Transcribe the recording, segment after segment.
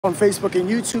on Facebook and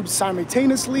YouTube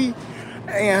simultaneously,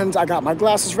 and I got my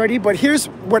glasses ready. But here's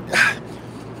what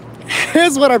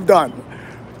I've done.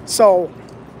 So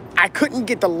I couldn't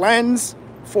get the lens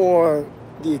for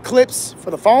the Eclipse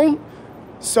for the phone,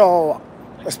 so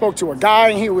I spoke to a guy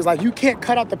and he was like, you can't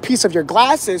cut out the piece of your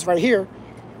glasses right here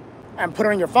and put it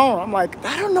on your phone. I'm like,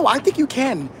 I don't know, I think you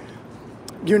can.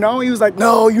 You know, he was like,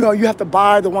 no, you know, you have to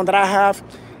buy the one that I have.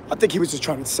 I think he was just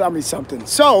trying to sell me something.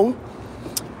 So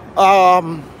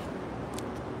I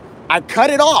cut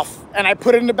it off and I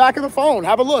put it in the back of the phone.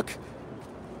 Have a look.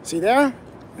 See there?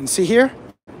 And see here?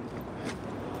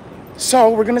 So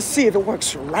we're gonna see if it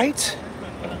works right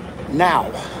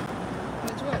now.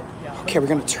 Okay, we're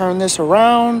gonna turn this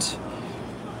around.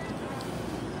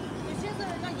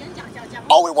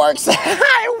 Oh, it works.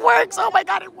 It works. Oh my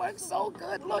God, it works so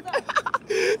good. Look,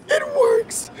 it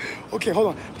works. Okay, hold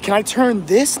on. Can I turn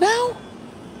this now?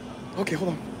 Okay,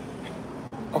 hold on.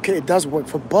 Okay, it does work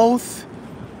for both.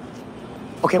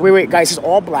 Okay, wait, guys, it's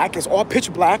all black. It's all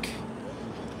pitch black.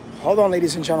 Hold on,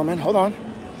 ladies and gentlemen, hold on.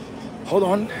 Hold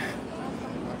on.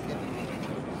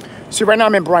 See, right now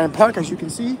I'm in Bryant Park, as you can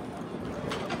see.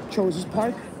 Chose's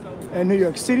Park in New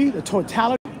York City. The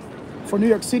totality for New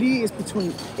York City is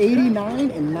between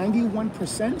 89 and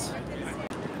 91%.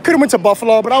 Could have went to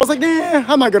Buffalo, but I was like, nah,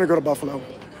 I'm not gonna go to Buffalo.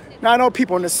 Now I know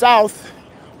people in the South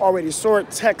already saw it,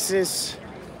 Texas,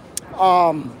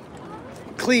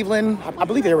 Cleveland, I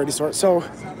believe they already saw it. So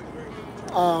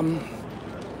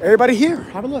everybody here,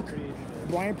 have a look.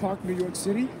 Bryant Park, New York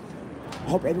City. I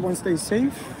hope everyone stays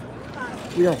safe.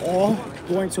 We are all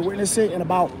going to witness it in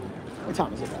about, what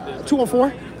time is it?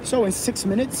 2:04. So in 6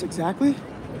 minutes exactly.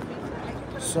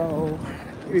 So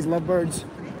these lovebirds.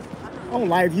 Oh,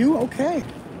 live view, okay.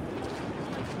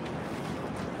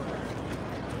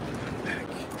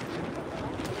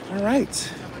 All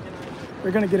right.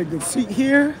 We're gonna get a good seat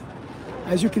here.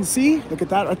 As you can see, look at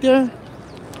that right there.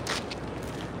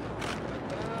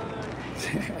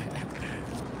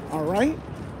 All right.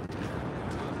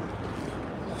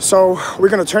 So we're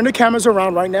gonna turn the cameras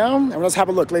around right now and let's have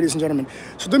a look, ladies and gentlemen.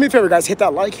 So do me a favor, guys, hit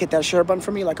that like, hit that share button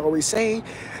for me, like I always say.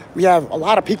 We have a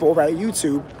lot of people over at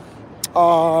YouTube.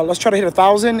 Let's try to hit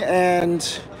 1,000 and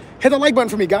hit the like button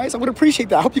for me, guys. I would appreciate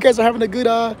that. I hope you guys are having a good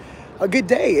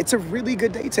day. It's a really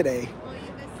good day today.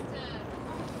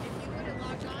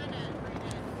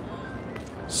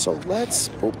 So let's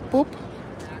boop, boop.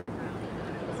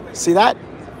 See that?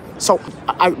 So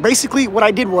I basically what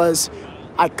I did was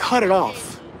I cut it off.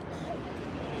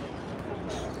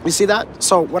 You see that?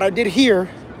 So what I did here,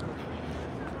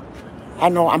 I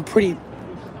know I'm pretty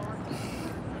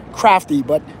crafty,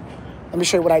 but let me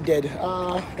show you what I did.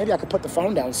 Maybe I could put the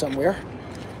phone down somewhere.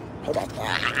 Hold on.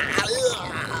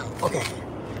 Okay.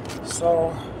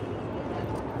 So,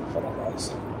 hold on,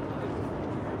 guys.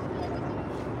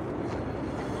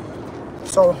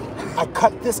 So I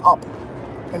cut this up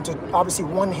into obviously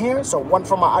one here. So one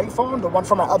from my iPhone, the one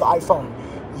from my other iPhone.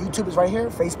 YouTube is right here.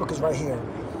 Facebook is right here.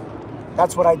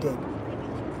 That's what I did.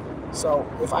 So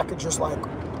if I could just like,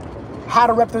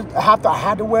 I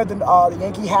had to wear the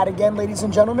Yankee hat again, ladies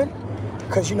and gentlemen,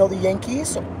 because you know the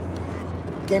Yankees.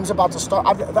 Game's about to start.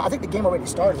 I think the game already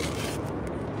started.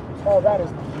 Oh, that is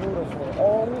beautiful.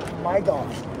 Oh my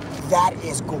gosh, that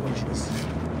is gorgeous.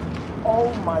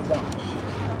 Oh my gosh.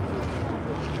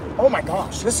 Oh my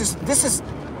gosh, this is.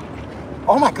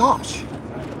 Oh my gosh,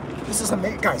 this is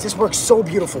amazing, guys. This works so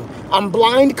beautiful. I'm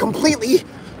blind completely.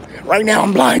 Right now,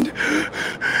 I'm blind.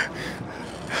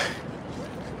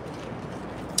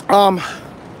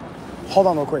 Hold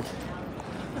on real quick.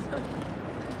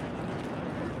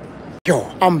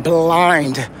 Yo, I'm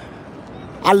blind.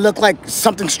 I look like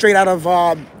something straight out of,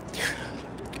 I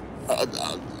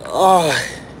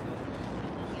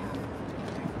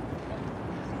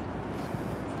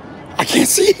can't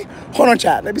see. Hold on,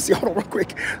 chat. Let me see. Hold on real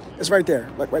quick. It's right there.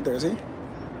 Like right there, see?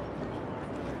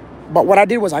 But what I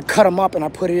did was I cut them up and I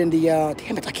put it in the,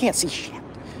 damn it, I can't see shit.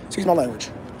 Excuse my language.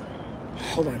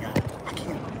 Hold on, y'all. I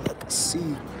can't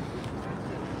see.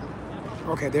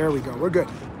 Okay, there we go. We're good.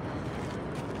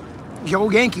 Yo,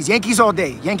 Yankees. Yankees all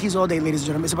day. Yankees all day, ladies and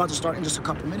gentlemen. It's about to start in just a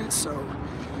couple minutes, so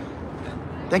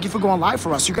thank you for going live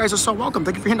for us. You guys are so welcome.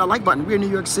 Thank you for hitting that like button. We're in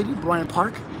New York City, Bryant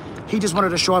Park. He just wanted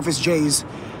to show off his Jays.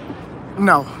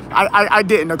 No, I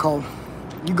didn't, Nicole.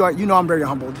 You know I'm very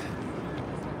humbled.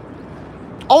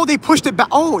 Oh, they pushed it back.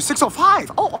 Oh,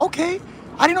 6:05. Oh, okay.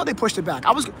 I didn't know they pushed it back.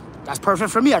 That's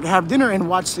perfect for me. I can have dinner and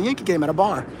watch the Yankee game at a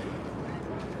bar.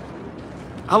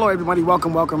 Hello, everybody.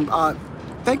 Welcome, welcome.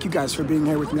 Thank you guys for being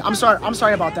here with me. I'm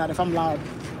sorry about that if I'm loud.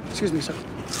 Excuse me, sir.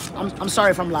 I'm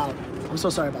sorry if I'm loud. I'm so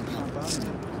sorry about that.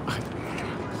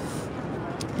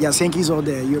 Yes, Yankees all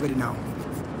day. You already know.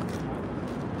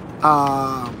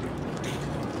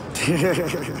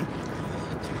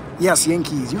 Yes,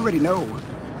 Yankees. You already know.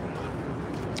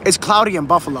 It's cloudy in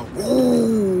Buffalo.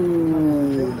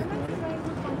 Ooh.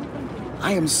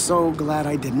 I am so glad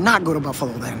I did not go to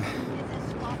Buffalo then.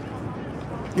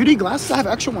 You need glasses? I have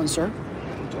extra ones, sir.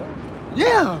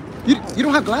 Yeah. You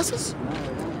don't have glasses?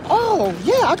 Oh,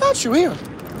 yeah, I got you here.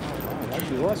 That'd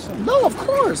be awesome. No, of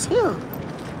course. Here.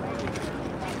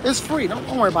 It's free. Don't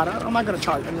worry about it. I'm not going to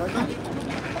charge you like that.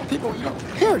 People,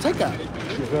 here, take that.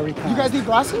 You're very kind. You guys need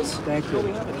glasses? Thank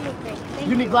you.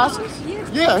 You need glasses?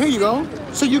 Yeah, here you go.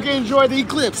 So you can enjoy the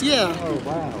eclipse, yeah. Oh,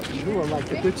 wow. You are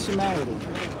like a good Samaritan.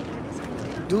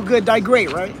 Do good, die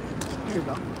great, right? Here you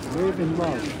go. Live in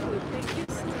love.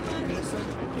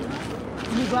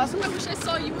 You need glasses? I wish I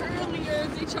saw you earlier.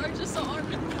 They charged us so hard.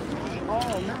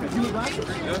 Oh, man. You need glasses?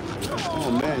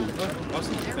 Oh man,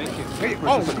 awesome, thank you. Hey,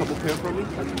 Purchase a couple pair for me?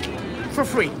 For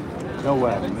free. No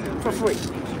way. For free.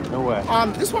 No way.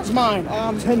 This one's mine.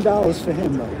 $10 for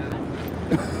him, though.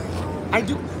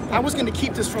 I was gonna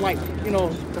keep this for like,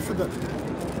 for the,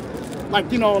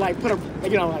 like, like put a,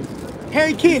 like,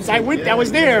 hey kids, I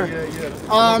was there.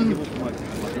 All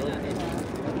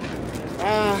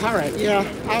right, yeah.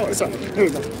 Sorry. Here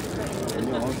you go.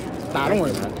 Nah, don't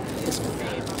worry about it.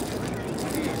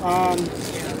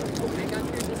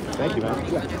 Thank you, man.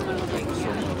 Yeah.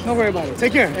 Don't worry about it.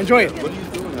 Take care. Enjoy it. What are you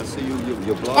doing? I see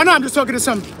your blog. Oh no, I'm just talking to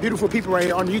some beautiful people right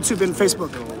here on YouTube and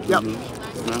Facebook. Yep.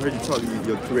 And I heard you talking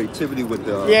your creativity with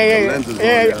the lenses.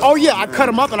 Yeah. Oh yeah, I cut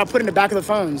them up and I put it in the back of the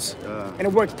phones, and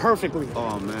it worked perfectly.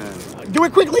 Oh man. Do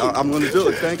it quickly. I'm gonna do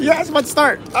it. Thank you. Yeah, it's about to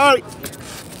start. All right.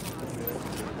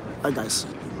 All right, guys.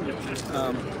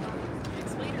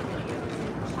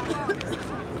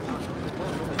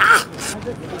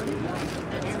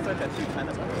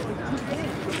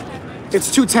 It's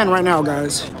 2:10 right now,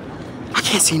 guys. I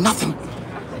can't see nothing.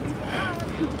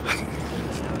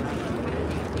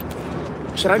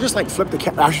 Should I just like flip the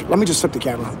camera? Let me just flip the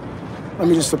camera. Let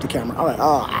me just flip the camera. All right.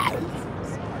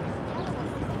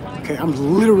 Okay, I'm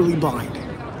literally blind.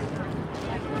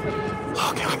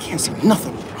 Okay, I can't see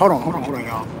nothing. Hold on,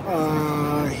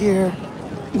 y'all. Here.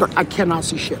 No, I cannot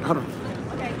see shit. Hold on.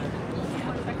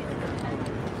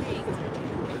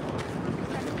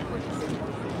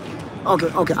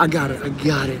 Okay, I got it. I'd like to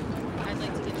get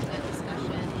into that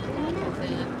discussion.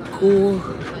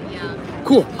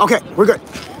 Cool. Okay, we're good.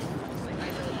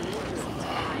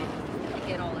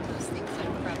 Get all of those things that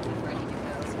are probably ready to go.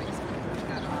 So I just want to put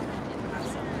that off and have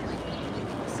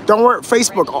something Don't worry,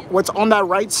 Facebook, what's on that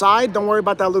right side, don't worry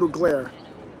about that little glare.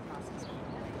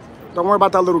 Don't worry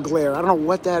about that little glare. I don't know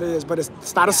what that is, but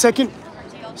it's not a second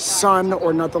sun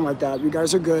or nothing like that. You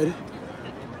guys are good.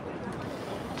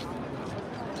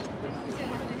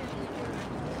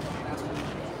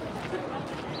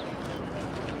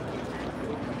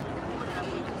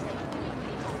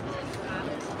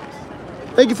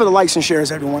 Thank you for the likes and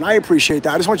shares, everyone. I appreciate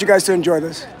that. I just want you guys to enjoy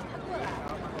this.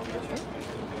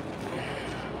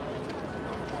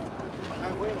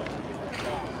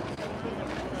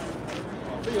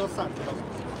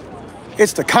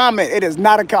 It's the comment. It is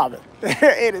not a comment.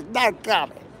 It is not a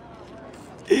comment.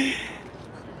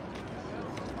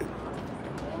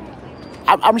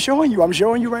 I'm showing you. I'm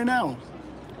showing you right now.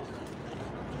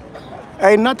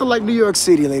 Ain't nothing like New York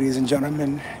City, ladies and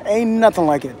gentlemen. Ain't nothing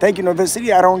like it. Thank you,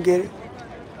 Novesity. I don't get it.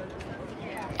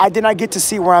 I did not get to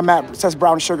see where I'm at. It says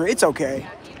brown sugar. It's okay.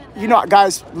 You know,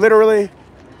 guys, literally,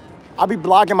 I'll be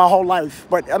blogging my whole life.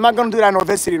 But I'm not going to do that on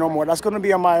Novesity no more. That's going to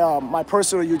be on my my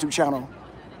personal YouTube channel.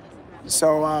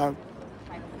 So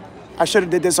I should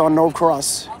have did this on No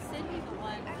Cross.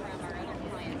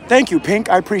 Thank you, Pink.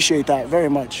 I appreciate that very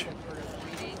much.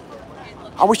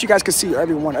 I wish you guys could see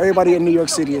everyone. Everybody in New York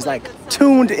City is like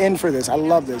tuned in for this. I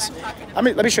love this.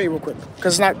 Let me show you real quick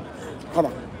because it's not. Hold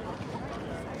on.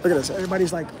 Look at this.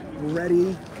 Everybody's like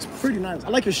ready. It's pretty nice. I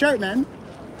like your shirt, man.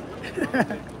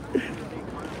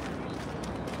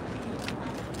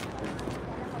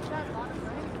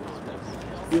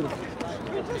 Beautiful.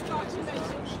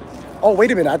 Oh,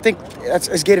 wait a minute. I think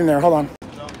it's getting there. Hold on.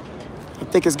 I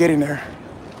think it's getting there.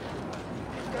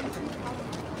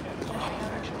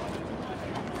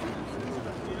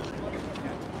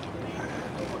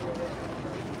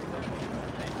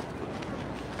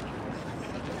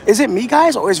 Is it me,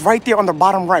 guys, or is right there on the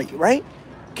bottom right?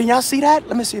 Can y'all see that?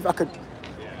 Let me see if I could.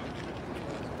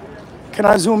 Can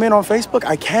I zoom in on Facebook?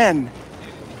 I can.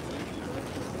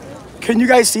 Can you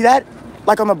guys see that?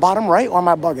 Like on the bottom right, or am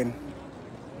I bugging?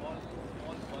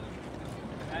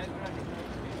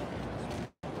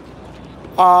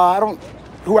 I don't.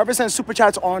 Whoever sends super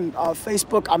chats on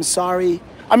Facebook, I'm sorry.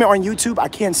 I mean, on YouTube, I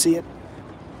can't see it.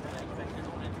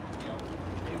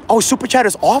 Oh, Super Chat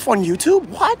is off on YouTube?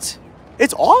 What?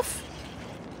 It's off?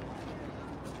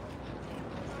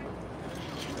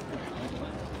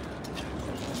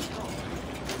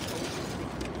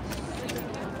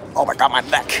 Oh my God, my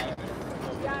neck.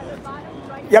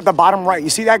 Yep, the bottom right. You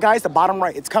see that, guys? The bottom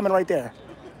right. It's coming right there.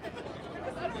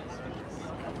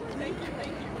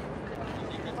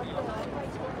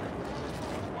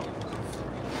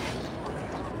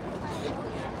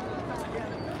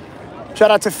 Shout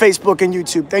out to Facebook and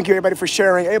YouTube. Thank you, everybody, for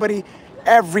sharing.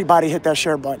 Everybody hit that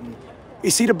share button.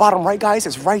 You see the bottom right, guys?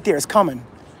 It's right there. It's coming.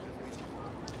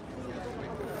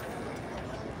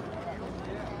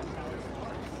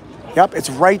 Yep,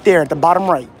 it's right there at the bottom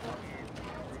right.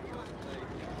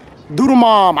 Doodle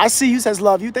Mom, I see you, says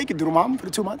love you. Thank you, Doodle Mom, for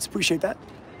the 2 months. Appreciate that.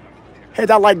 Hit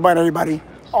that like button, everybody,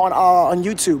 on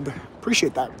YouTube.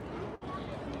 Appreciate that.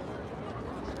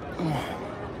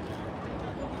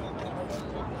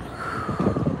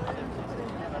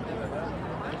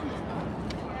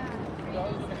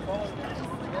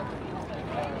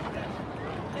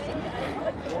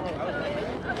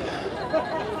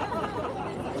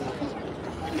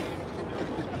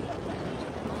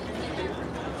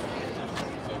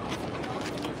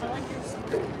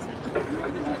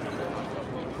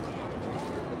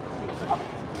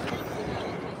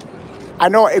 I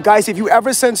know, guys, if you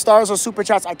ever send stars or super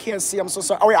chats, I can't see. I'm so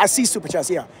sorry. Oh, wait, I see super chats,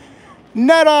 yeah.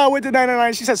 Netta with the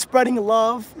 99, she says, spreading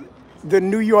love the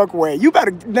New York way.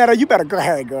 Netta, you better go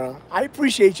ahead, girl. I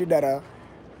appreciate you, Netta.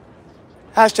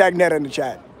 Hashtag Netta in the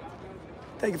chat.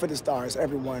 Thank you for the stars,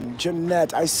 everyone.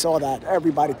 Jeanette, I saw that.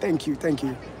 Everybody, thank you, thank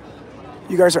you.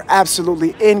 You guys are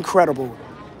absolutely incredible.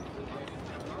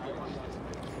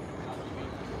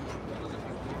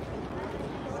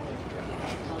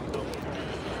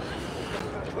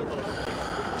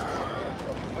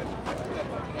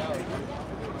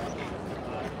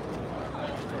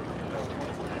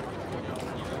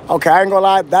 Okay, I ain't gonna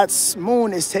lie, that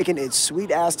moon is taking its sweet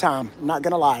ass time. I'm not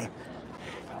gonna lie.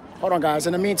 Hold on, guys.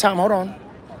 In the meantime, hold on.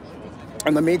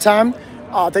 In the meantime,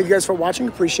 thank you guys for watching.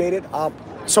 Appreciate it.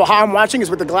 So how I'm watching is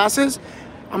with the glasses.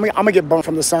 I'm gonna get burnt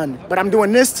from the sun, but I'm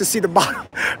doing this to see the bottom.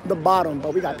 The bottom.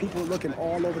 But we got people looking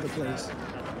all over the place.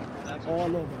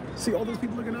 All over. See all those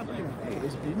people looking up? Hey,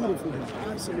 it's beautiful here.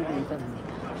 Absolutely incredible.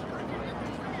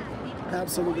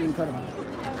 Absolutely incredible.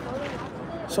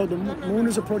 So the moon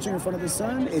is approaching in front of the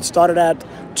sun. It started at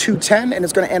 2:10 and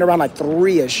it's gonna end around like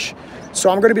 3-ish. So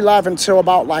I'm gonna be live until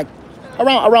about like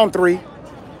around 3.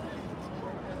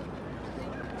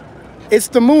 It's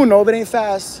the moon though, but it ain't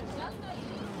fast.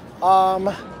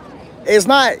 It's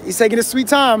not. He's taking his sweet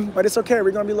time, but it's okay.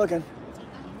 We're gonna be looking.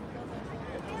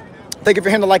 Thank you for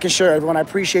hitting the like and share, everyone. I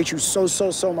appreciate you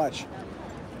so much.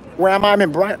 Where am I? I'm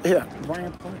in Bryant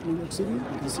Park, New York City. You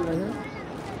can see right here.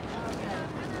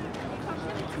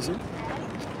 You see?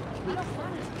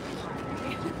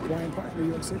 Bryant Park, New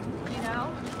York City. You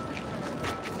know?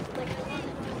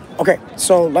 Okay,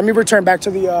 so let me return back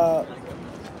to the. All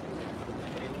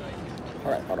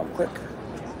right, hold on, quick.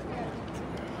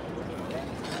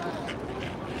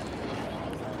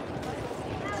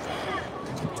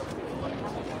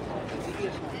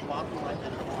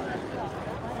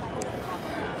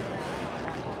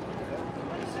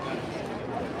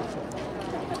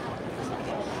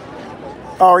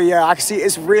 Oh yeah, I can see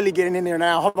it's really getting in there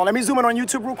now. Hold on, let me zoom in on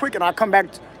YouTube real quick and I'll come back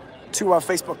to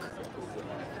Facebook.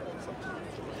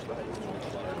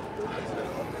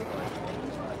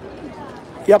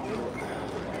 Yep.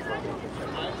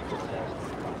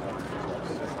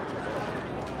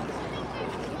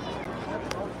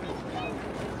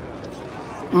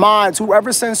 Mods,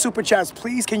 whoever sends super chats,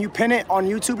 please can you pin it on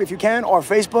YouTube if you can, or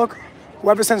Facebook?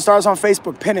 Whoever sends stars on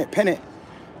Facebook, pin it.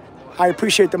 I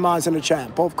appreciate the mods in the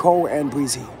chat, both Cole and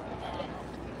Breezy.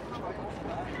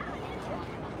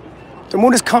 The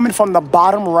moon is coming from the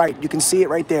bottom right. You can see it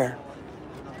right there.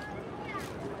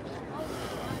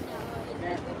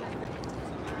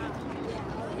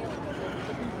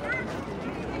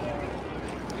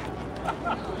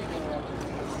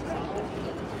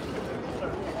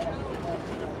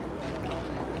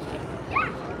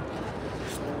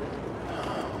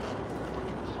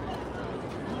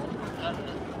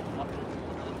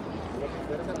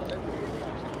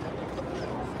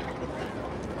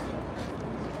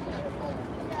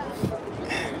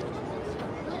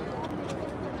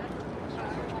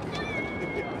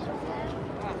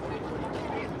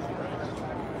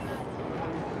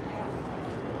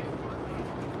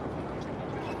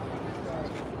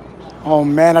 Oh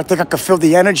man, I think I could feel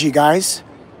the energy, guys.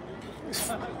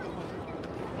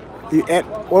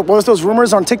 What was those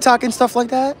rumors on TikTok and stuff like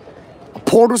that? A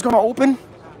portal's gonna open?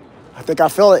 I think I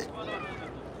feel it.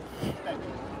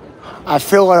 I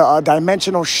feel a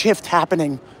dimensional shift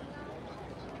happening.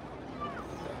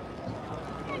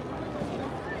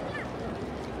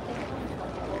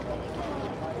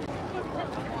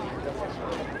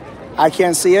 I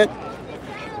can't see it.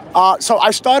 So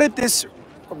I started this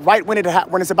right when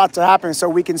it's about to happen, so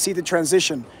we can see the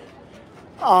transition.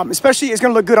 Especially, it's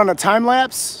gonna look good on the time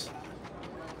lapse.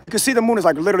 You can see the moon is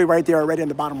like literally right there, already in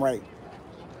the bottom right.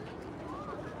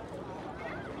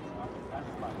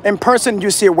 In person,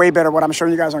 you see it way better what I'm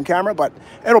showing you guys on camera, but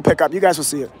it'll pick up. You guys will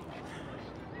see it.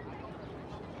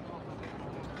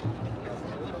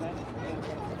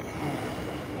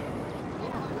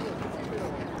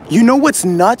 You know what's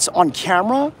nuts on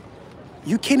camera?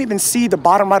 You can't even see the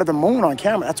bottom right of the moon on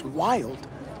camera. That's wild.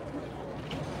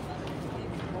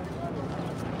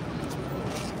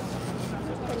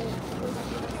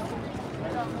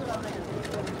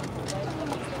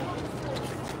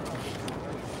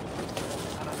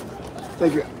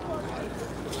 Thank you.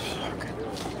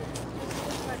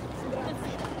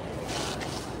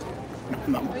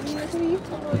 No.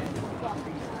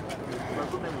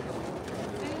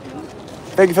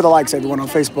 Thank you for the likes, everyone, on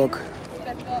Facebook.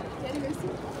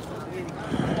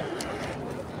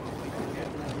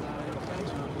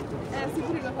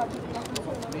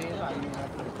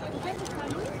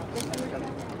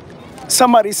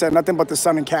 Somebody said nothing but the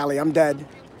sun in Cali. I'm dead.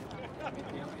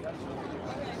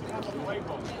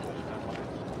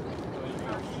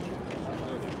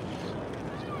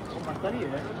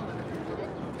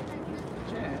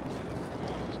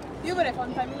 Io vorrei fare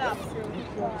un time lapse.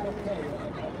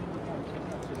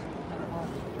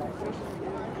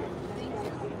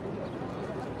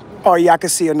 Oh yeah, I can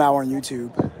see it now on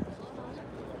YouTube.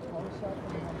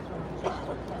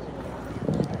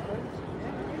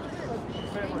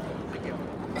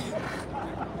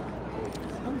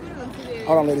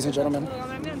 Hold on, ladies and gentlemen.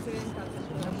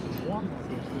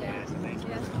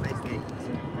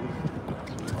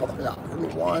 Hold on, yeah, give me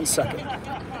 1 second.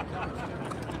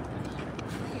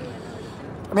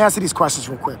 Let me answer these questions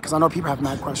real quick, because I know people have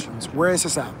mad questions. Where is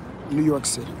this at? New York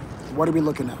City. What are we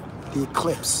looking at? The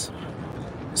eclipse.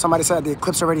 Somebody said the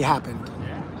eclipse already happened.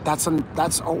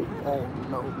 Oh,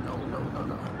 no.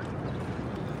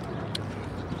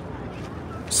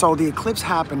 So the eclipse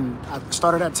happened,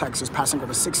 started at Texas, passing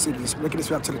over 6 cities, making its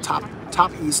way up to the top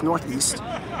east, northeast.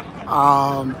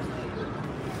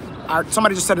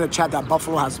 Somebody just said in the chat that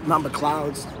Buffalo has nothing but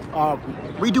clouds.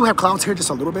 We do have clouds here, just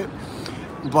a little bit.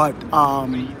 But,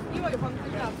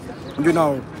 you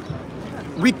know,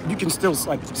 you can still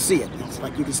like see it. It's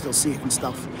like you can still see it and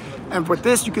stuff. And with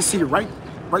this, you can see right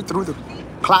through the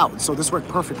clouds. So this worked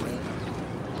perfectly.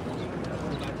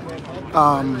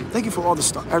 Thank you for all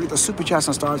the super chats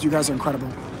and stars. You guys are incredible.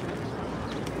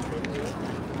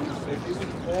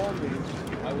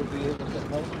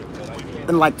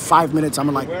 In like 5 minutes,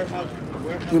 I'm like,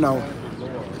 you know,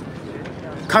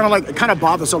 it kind of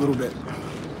bothers a little bit.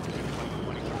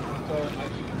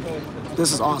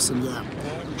 This is awesome, yeah.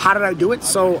 How did I do it?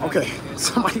 So, okay,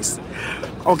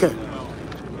 okay.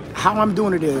 How I'm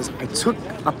doing it is, I took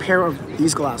a pair of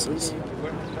these glasses,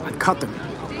 I cut them,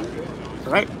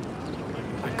 all right?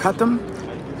 I cut them,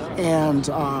 and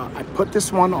I put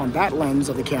this one on that lens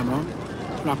of the camera,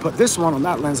 and I put this one on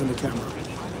that lens of the camera.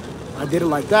 I did it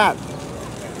like that,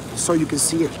 so you can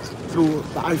see it through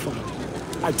the iPhone.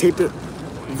 I taped it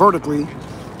vertically,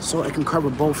 so I can cover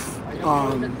both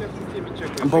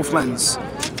lenses.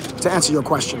 To answer your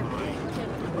question.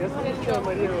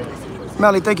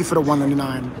 Melly, thank you for the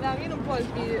 $1.99.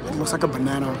 It looks like a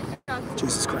banana.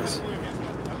 Jesus Christ.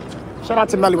 Shout out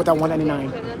to Melly with that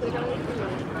 $1.99.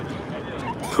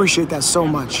 Appreciate that so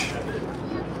much.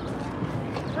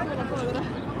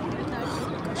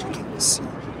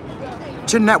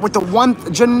 Jeanette with the one.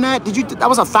 Jeanette, that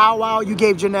was a thou wow you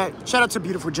gave Jeanette. Shout out to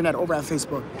beautiful Jeanette over at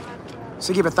Facebook.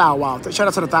 So give a thou wow. Shout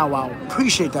out to the thou wow.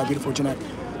 Appreciate that, beautiful Jeanette.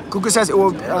 Google says it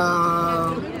will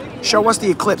show us the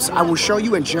eclipse. I will show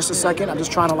you in just a second. I'm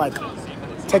just trying to like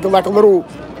take a little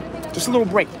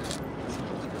break.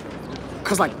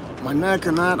 Cause like my neck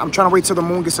and that, I'm trying to wait till the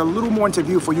moon gets a little more into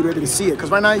view for you to be able to see it.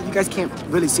 Cause right now you guys can't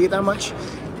really see it that much.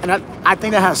 And I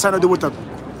think that has something to do with the,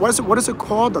 what is it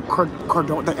called? The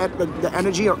the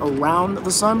energy around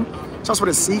the sun. So that's what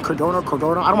it's C, Cardona. I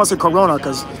don't want to say Corona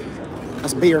cause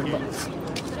that's beer, but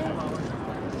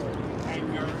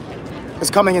it's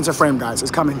coming into frame, guys.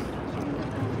 It's coming.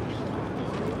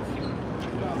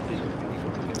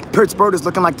 Pittsburgh is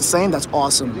looking like the same. That's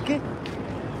awesome.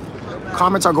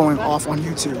 Comments are going off on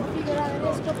YouTube.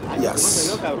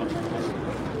 Yes.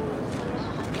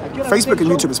 Facebook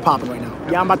and YouTube is popping right now.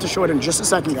 Yeah, I'm about to show it in just a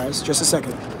second, guys. Just a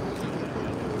second.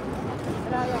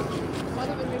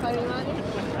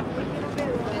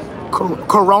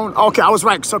 Corona. Okay, I was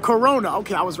right. So Corona.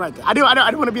 Okay, I was right. I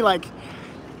didn't want to be like,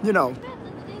 you know.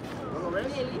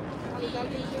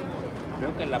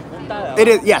 It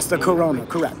is, yes, the Corona,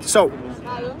 correct. So,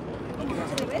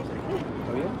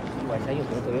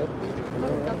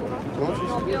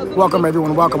 welcome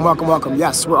everyone, welcome.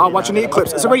 Yes, we're all watching the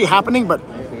eclipse. It's already happening, but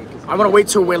I want to wait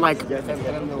till where like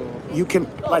you can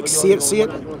like see it.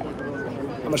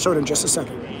 I'm gonna show it in just a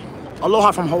second.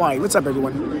 Aloha from Hawaii. What's up,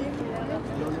 everyone?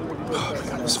 Oh my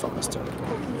God, this phone is terrible.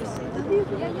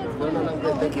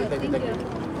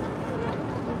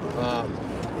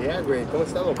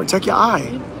 Protect your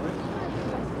eye.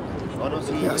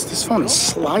 Yes, this phone is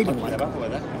sliding like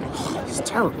it's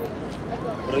terrible.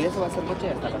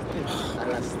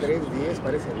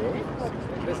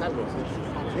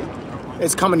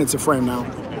 It's coming into frame now.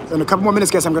 In a couple more minutes,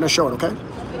 guys, I'm going to show it, okay?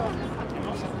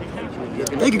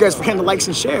 Thank you guys for hitting the likes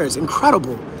and shares.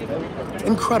 Incredible.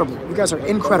 Incredible. You guys are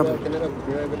incredible.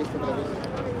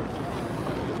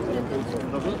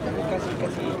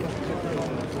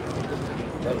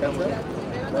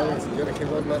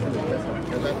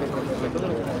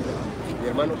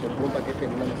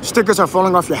 Stickers are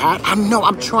falling off your hat. I know.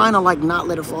 I'm trying to like not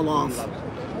let it fall off.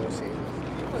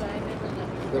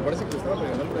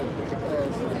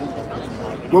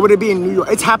 Where would it be in New York?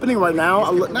 It's happening right now.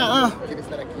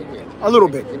 A little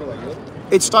bit.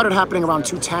 It started happening around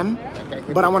 2:10,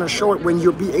 but I want to show it when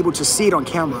you'll be able to see it on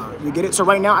camera. You get it? So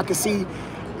right now I can see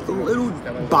the little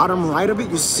bottom right of it.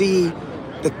 You see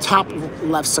the top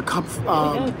left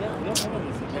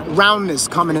roundness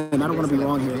coming in. I don't want to be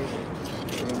wrong here.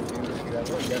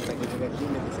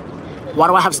 Why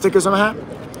do I have stickers on my hat?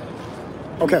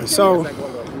 Okay, so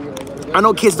I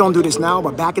know kids don't do this now,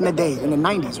 but back in the day, in the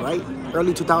 90s, right?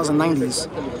 Early 2090s,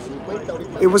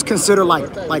 it was considered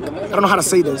like I don't know how to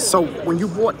say this. So when you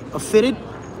bought a fitted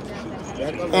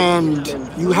and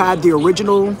you had the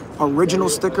original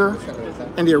sticker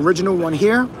and the original one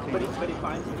here,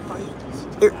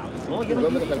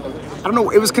 I don't know,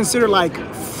 it was considered like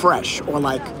fresh or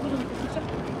like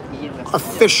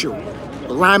official.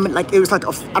 Like it was like,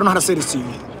 I don't know how to say this to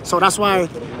you. So that's why,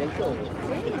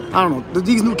 I don't know,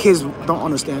 these new kids don't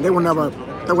understand. They will never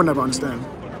understand.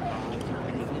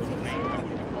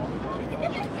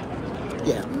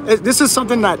 Yeah, this is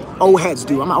something that old heads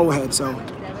do. I'm an old head, so.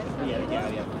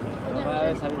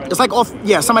 It's like,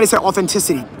 somebody said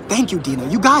authenticity. Thank you, Dina.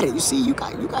 You got it. You see, you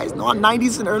guys know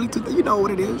 90s and early 2000s. You know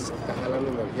what it is.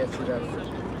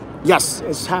 Yes,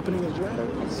 it's happening.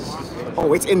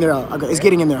 Oh, it's in there. Okay, it's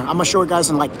getting in there. I'm gonna show it, guys,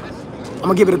 and like, I'm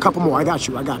gonna give it a couple more. I got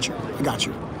you.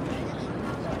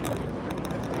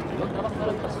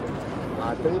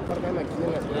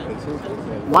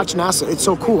 Watch NASA. It's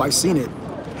so cool. I've seen it.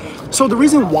 So the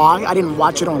reason why I didn't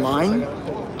watch it online,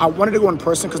 I wanted to go in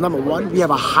person because number one, we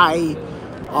have a high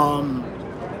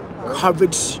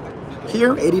coverage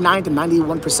here, 89 to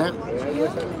 91%.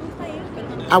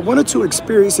 I wanted to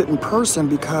experience it in person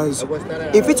because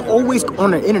if it's always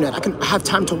on the internet, I can have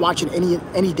time to watch it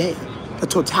any day, the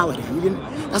totality.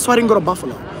 That's why I didn't go to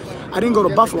Buffalo. I didn't go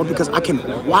to Buffalo because I can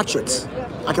watch it.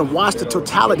 I can watch the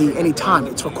totality anytime.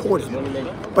 It's recorded.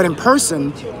 But in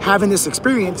person, having this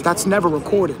experience, that's never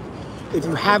recorded. If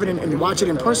you have it and watch it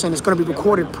in person, it's going to be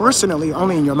recorded personally,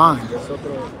 only in your mind.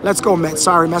 Let's go, Met.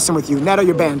 Sorry, messing with you. Netta,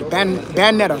 you're banned. Ban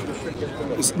Netta.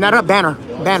 It's Netta, banner.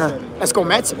 Let's go,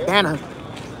 Mets. Banner.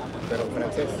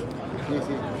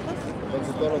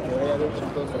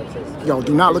 Yo,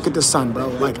 do not look at the sun, bro.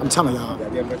 Like, I'm telling y'all.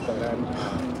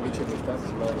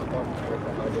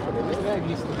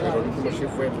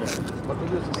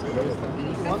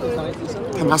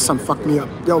 And that sun fucked me up.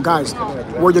 Yo, guys,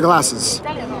 wear your glasses.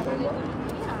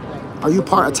 Are you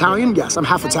part Italian? Yes, I'm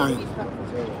half Italian.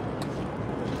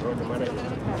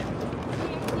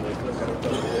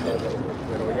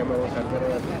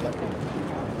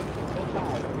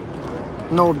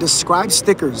 No, describe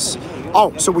stickers.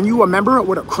 Oh, so when you a member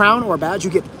with a crown or a badge, you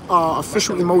get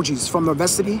official emojis from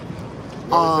Novesity.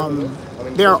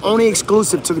 They are only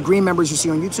exclusive to the green members you see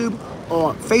on YouTube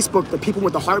or Facebook. The people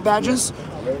with the heart badges,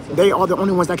 they are the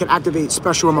only ones that can activate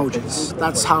special emojis.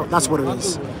 That's what it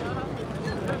is.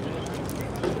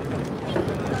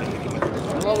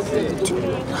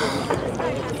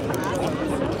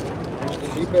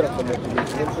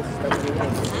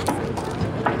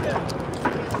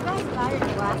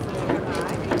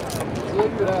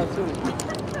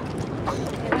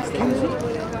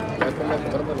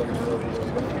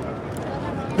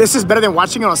 This is better than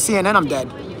watching it on CNN. I'm dead.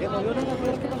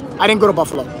 I didn't go to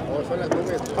Buffalo.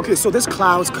 Okay, so this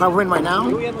cloud's covering right now.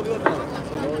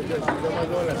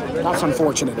 That's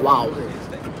unfortunate. Wow.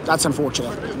 That's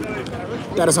unfortunate.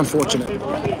 That is unfortunate.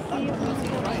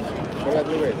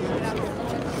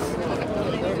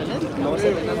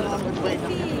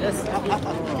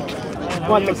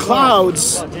 But the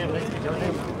clouds,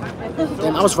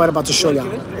 damn, I was right about to show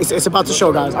y'all. It's about to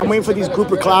show, guys. I'm waiting for these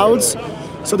group of clouds.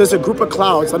 So there's a group of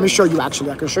clouds. Let me show you,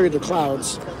 actually. I can show you the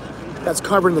clouds that's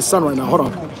covering the sun right now. Hold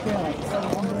on.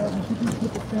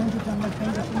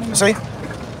 See?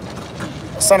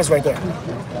 The sun is right there.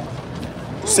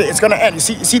 See, it's gonna end. You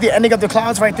see the ending of the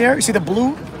clouds right there? You see the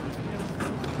blue?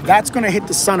 That's gonna hit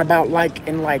the sun about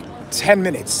in 10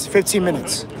 minutes, 15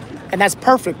 minutes. And that's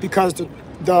perfect because the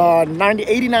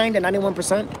 89 to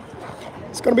 91%,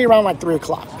 it's gonna be around 3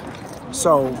 o'clock.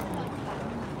 So,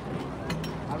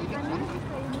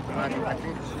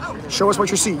 show us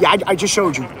what you see. Yeah, I just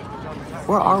showed you.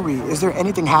 Where are we? Is there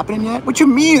anything happening yet? What you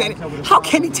mean? How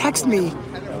can he text me?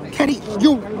 Kenny,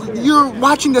 you're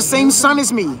watching the same sun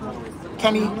as me.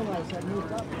 Kenny?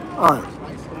 All right.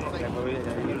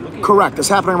 Correct. It's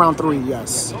happening around 3,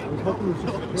 yes.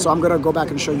 So I'm going to go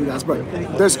back and show you guys. But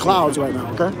there's clouds right now,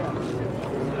 okay?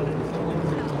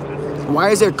 Why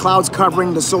is there clouds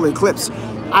covering the solar eclipse?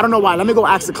 I don't know why. Let me go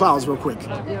ask the clouds real quick.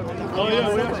 Oh,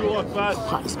 yeah, we actually walk fast.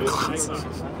 Why is there clouds?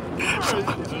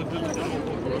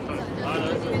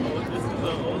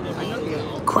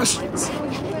 Questions.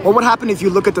 What would happen if you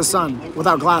look at the sun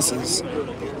without glasses?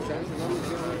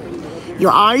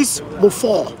 Your eyes will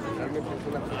fall.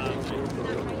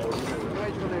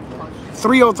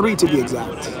 303 to be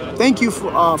exact. Thank you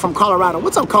from Colorado.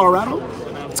 What's up, Colorado?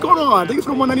 What's going on? Thank you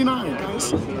for the 199,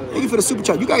 guys. Thank you for the super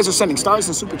chat. You guys are sending stars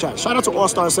and super chats. Shout out to all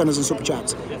star senders and super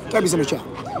chats. Gabby's in the chat.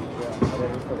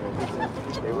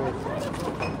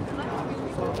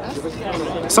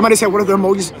 Somebody said, what are the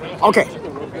emojis? Okay.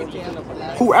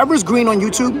 Whoever's green on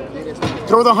YouTube,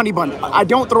 throw the honey bun. I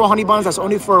don't throw honey buns. That's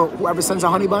only for whoever sends a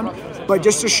honey bun. But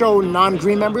just to show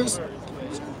non-green members,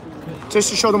 just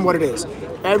to show them what it is.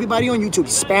 Everybody on YouTube,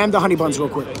 spam the honey buns real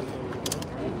quick.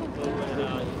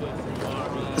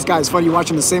 This guy's funny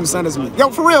watching the same sun as me. Yo,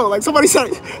 for real, somebody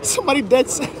dead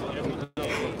said,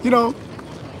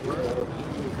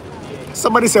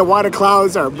 somebody said why the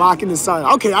clouds are blocking the sun.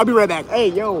 Okay, I'll be right back. Hey,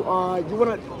 yo, you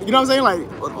know what I'm saying?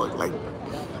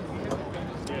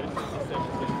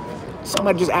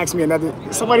 Somebody just asked me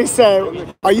somebody said,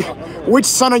 which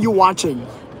sun are you watching?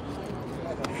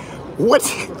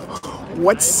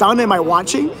 What sun am I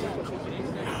watching?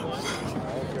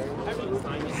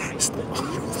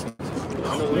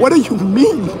 What do you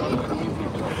mean?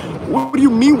 What do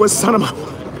you mean, what sun am I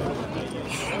watching?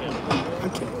 I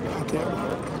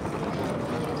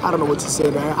can't. I don't know what to say,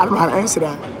 man. I don't know how to answer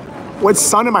that. What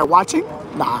sun am I watching?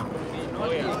 Nah.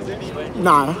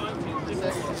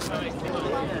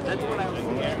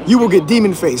 You will get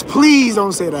demon face. Please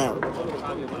don't say that.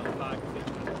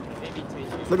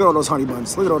 Look at all those honey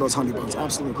buns.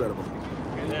 Absolutely incredible.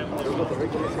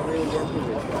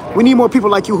 We need more people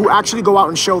like you who actually go out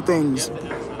and show things.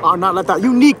 Not let that.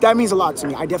 Unique, that means a lot to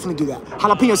me. I definitely do that.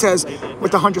 Jalapeno says,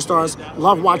 with the 100 stars,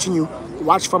 love watching you.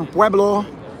 Watch from Pueblo,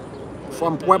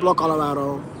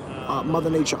 Colorado. Mother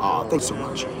Nature. Oh, thanks so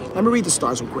much. Let me read the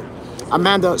stars real quick.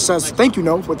 Amanda says, thank you,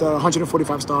 with the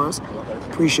 145 stars.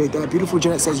 Appreciate that. Beautiful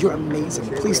Jeanette says, you're amazing.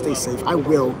 Please stay safe. I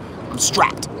will. I'm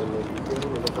strapped.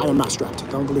 I am not strapped.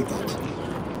 Don't believe that.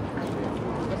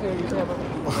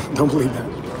 Don't believe that.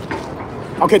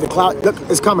 Okay, the cloud, look,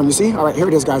 it's coming, you see? All right, here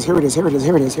it is, guys. Here it is.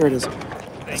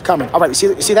 It's coming. All right, you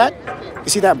see that? You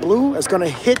see that blue? It's going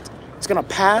to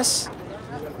pass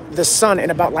the sun in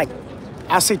about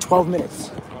I'll say 12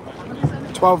 minutes.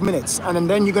 12 minutes. And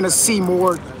then you're going to see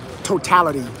more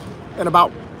totality in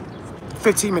about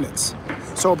 15 minutes.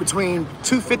 So between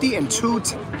 250 and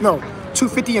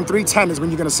 250 and 310 is when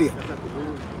you're going to see it.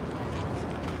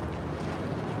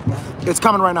 It's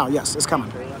coming right now. Yes, it's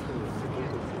coming.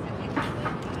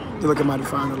 You look at my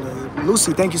final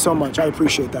Lucy, thank you so much. I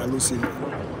appreciate that, Lucy.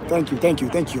 Thank you.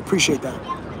 Appreciate that.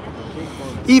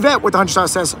 Yvette with the 100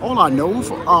 stars says, hola,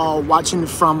 Nove, watching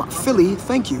from Philly.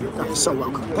 Thank you. You're so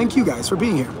welcome. Thank you guys for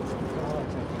being here.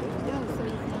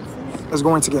 It's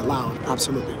going to get loud,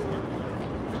 absolutely.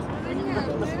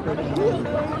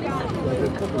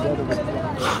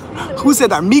 Who said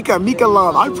that? Mika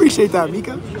love. I appreciate that,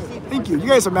 Mika. Thank you. You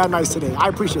guys are mad nice today. I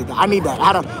appreciate that. I need that. I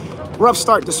had a rough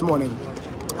start this morning.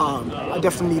 I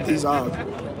definitely need these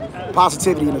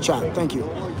positivity in the chat. Thank you.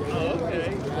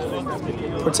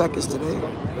 Protect us today.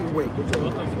 Wait.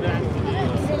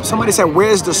 Somebody said, where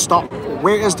is the star?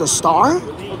 Where is the star?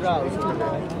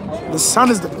 The sun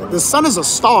is a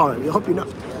star. I hope you know.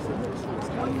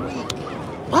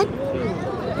 What?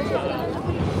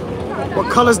 What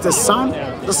color is the sun?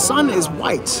 The sun is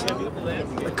white.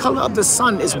 The color of the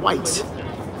sun is white.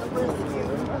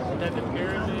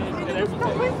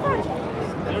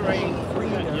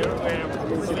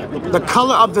 The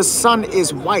color of the sun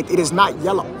is white. It is not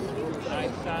yellow.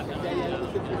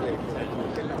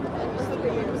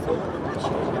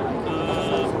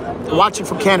 Watching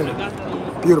from Canada.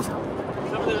 Beautiful.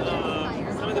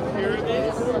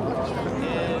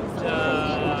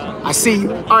 I see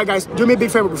you. All right, guys, do me a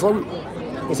big favor before we...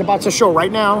 It's about to show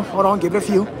right now. Hold on, give it a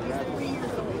few.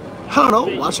 Hello,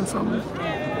 watching from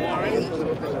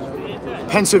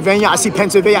Pennsylvania. I see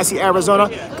Pennsylvania. I see Arizona.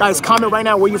 Guys, comment right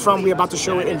now where you're from. We're about to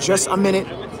show it in just a minute.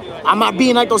 I'm not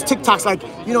being like those TikToks, like,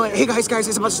 you know, hey guys,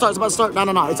 it's about to start. It's about to start.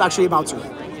 No, it's actually about to.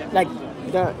 Like,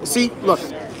 see, look,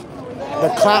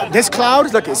 the cloud. This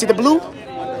cloud, look, see the blue?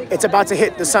 It's about to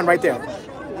hit the sun right there.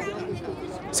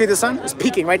 See the sun? It's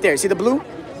peaking right there. See the blue?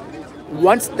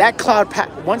 Once that cloud,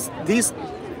 once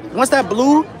that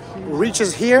blue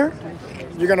reaches here,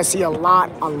 you're gonna see a lot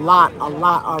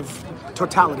of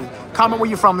totality. Comment where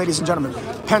you're from, ladies and gentlemen.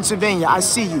 Pennsylvania, I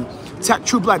see you.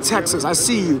 True Blood, Texas, I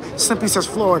see you. Simply says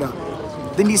Florida.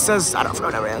 Denise says, I don't know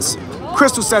what that is.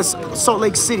 Crystal says Salt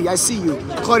Lake City, I see you.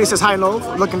 Claudia says, hi, love.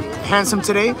 Looking handsome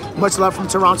today. Much love from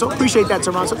Toronto. Appreciate that,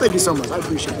 Toronto. Thank you so much. I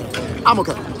appreciate that. I'm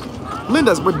okay.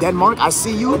 Linda's with Denmark, I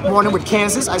see you. Morning with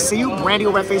Kansas, I see you. Brandy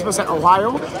over at Facebook said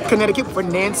Ohio. Connecticut for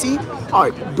Nancy. All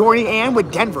right, Dorothy Ann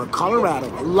with Denver, Colorado.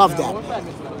 I love that.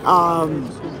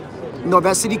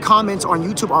 Novesity comments on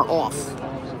YouTube are off.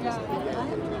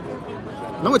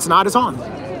 No, it's not. It's on.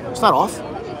 It's not off.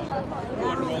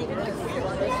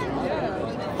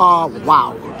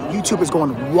 Wow. YouTube is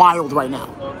going wild right now.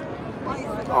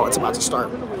 Oh, it's about to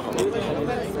start.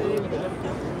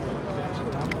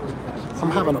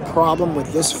 I'm having a problem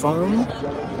with this phone.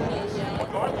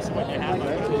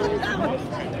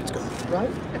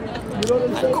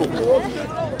 Cool.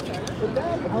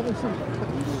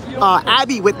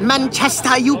 Abby with Manchester,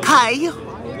 UK.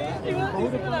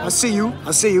 I see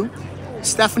you.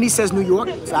 Stephanie says New York.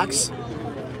 Facts.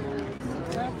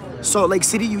 Salt Lake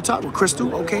City, Utah with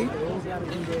Crystal. Okay.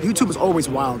 YouTube is always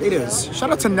wild. It is. Shout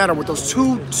out to Netta with those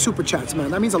 2 super chats, man.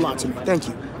 That means a lot to me. Thank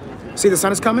you. See the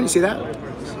sun is coming? You see that?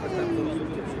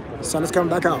 The sun is coming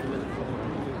back out.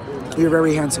 You're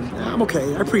very handsome. I'm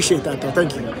okay. I appreciate that, though.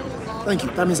 Thank you.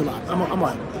 That means a lot. I'm all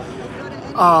right.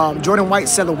 Jordan White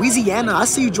said Louisiana. I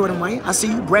see you, Jordan White. I see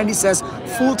you. Brandy says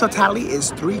full totality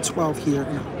is 312 here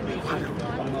in Ohio.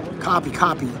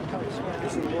 Copy.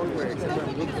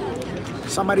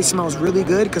 Somebody smells really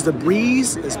good because the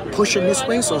breeze is pushing this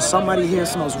way, so somebody here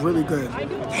smells really good.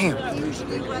 Damn.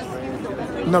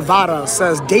 Nevada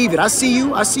says David. I see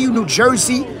you. New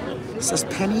Jersey says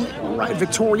Penny. All right.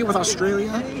 Victoria with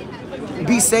Australia.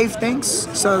 Be safe, thanks.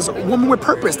 Says woman with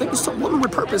purpose. Thank you so woman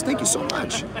with purpose. Thank you so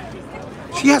much.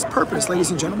 She has purpose, ladies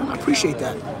and gentlemen. I appreciate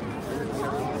that.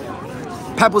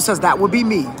 Pebble says that would be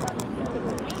me.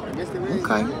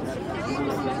 Okay.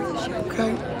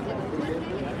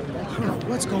 I don't know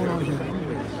what's going on here.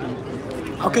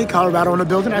 Okay, Colorado in the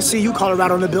building. I see you,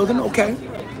 Colorado in the building. Okay.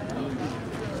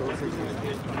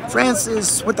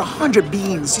 Francis with 100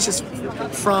 beans. She's just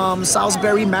from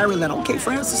Salisbury, Maryland. Okay,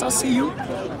 Francis, I see you.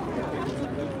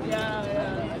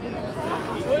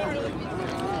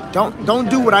 Don't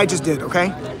do what I just did,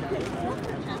 okay?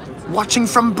 Watching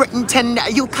from Britain,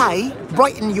 UK.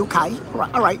 Brighton, UK.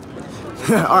 All right.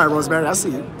 All right, Rosemary, I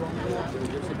see you.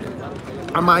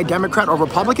 Am I Democrat or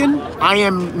Republican? I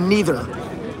am neither.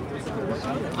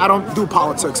 I don't do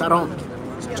politics. I don't.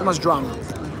 Too much drama.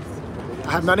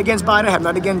 I have nothing against Biden. I have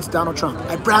nothing against Donald Trump.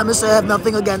 I promise I have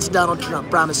nothing against Donald Trump.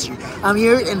 Promise you. I'm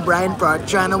here in Bryant Park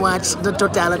trying to watch the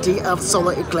totality of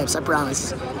solar eclipse. I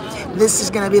promise. This is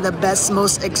going to be the best,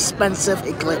 most expensive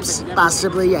eclipse.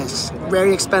 Possibly, yes.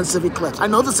 Very expensive eclipse. I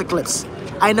know this eclipse.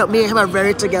 I know me and him are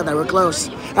very together. We're close.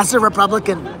 That's a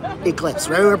Republican eclipse.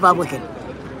 Very Republican.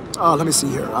 Oh, let me see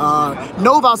here.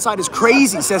 Nova outside is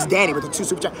crazy, says Danny with the 2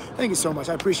 super chat. Thank you so much.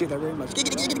 I appreciate that very much.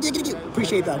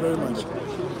 Appreciate that very much.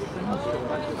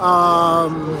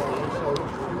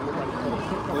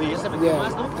 Yeah,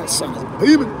 that son is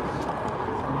beaming.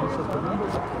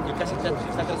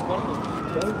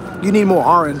 You need more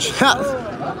orange. Damn.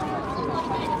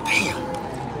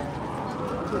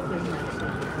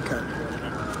 Okay.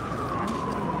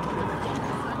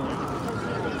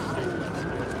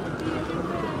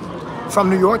 From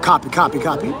New York, copy.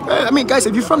 I mean, guys,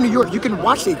 if you're from New York, you can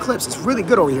watch the eclipse. It's really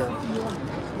good over here.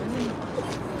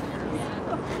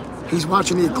 He's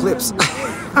watching the eclipse.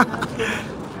 I'm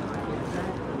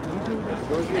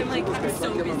like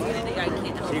so busy today, I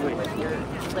can't help it with your,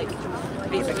 like,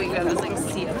 basically that was like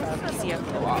CFO.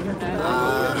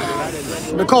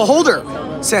 Nicole Holder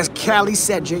says, Callie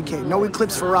said, JK, no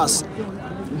eclipse for us.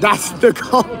 That's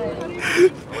Nicole.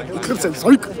 Eclipse says,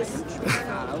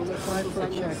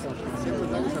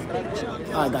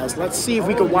 All right, guys, let's see if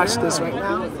we can watch this right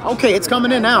now. Okay, it's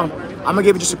coming in now. I'm gonna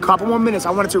give it just a couple more minutes.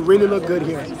 I want it to really look good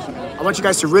here. I want you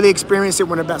guys to really experience it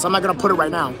when the best. I'm not gonna put it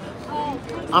right now.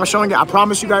 I'm showing it, I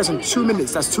promise you guys, in 2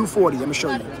 minutes. That's 2:40, I'm gonna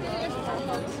show you.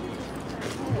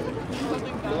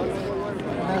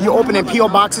 You opening P.O.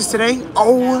 boxes today?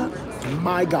 Oh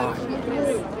my God.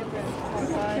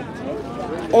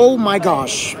 Oh my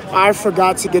gosh, I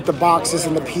forgot to get the boxes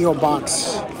in the P.O.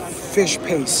 box. Fish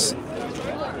paste.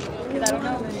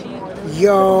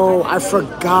 Yo, I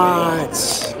forgot.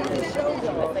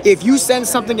 If you send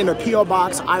something in a P.O.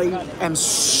 box, I am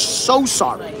so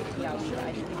sorry.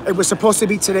 It was supposed to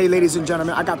be today, ladies and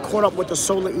gentlemen. I got caught up with the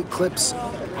solar eclipse.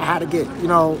 I had to get, you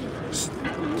know,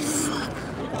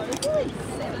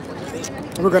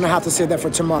 we're gonna have to say that for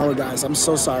tomorrow, guys. I'm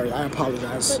so sorry, I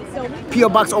apologize. P.O.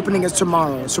 box opening is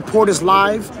tomorrow. Support is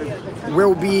live.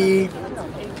 We'll be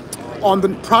on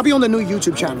probably on the new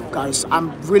YouTube channel, guys.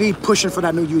 I'm really pushing for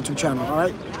that new YouTube channel, all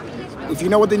right? If you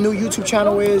know what the new YouTube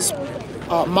channel is,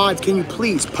 mods, can you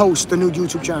please post the new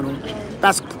YouTube channel?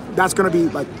 That's gonna be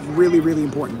like really, really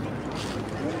important.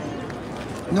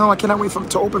 No, I cannot wait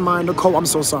to open mine. Nicole, I'm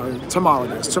so sorry. Tomorrow,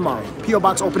 guys, tomorrow. P.O.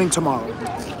 box opening tomorrow.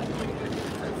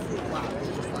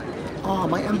 Oh,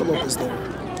 my envelope is there.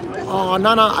 Oh,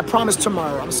 no, I promise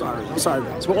tomorrow. I'm sorry,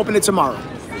 guys. We'll open it tomorrow.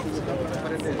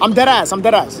 I'm dead ass.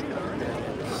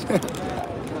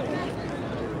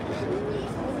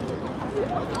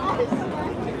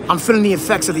 I'm feeling the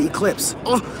effects of the eclipse.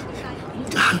 Oh,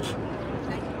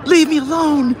 leave me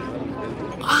alone.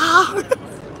 Ah.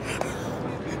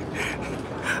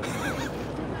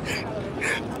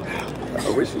 I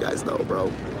wish you guys know,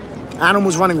 bro.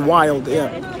 Animals running wild,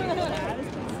 yeah.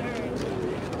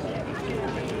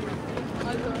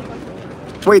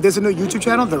 Wait, there's a new YouTube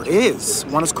channel? There is.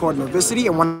 One is called Novesity,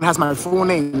 and one has my full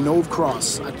name, Nove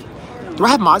Cross. Do I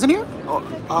have mods in here?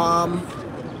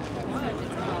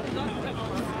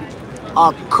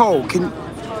 Cole,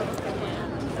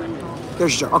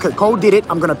 there's your, okay, Cole did it.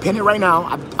 I'm gonna pin it right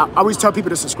now. I always tell people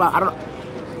to subscribe.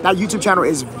 That YouTube channel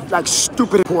is like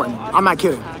stupid important. I'm not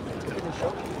kidding.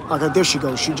 Okay, there she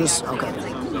goes. She just, okay.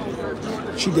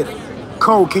 She did it.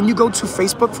 Cole, can you go to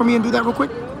Facebook for me and do that real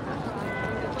quick?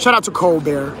 Shout out to Cole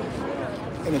Bear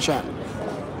in the chat.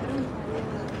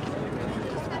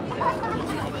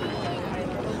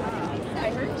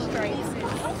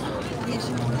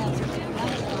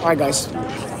 All right, guys.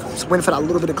 Just waiting for that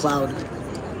little bit of cloud.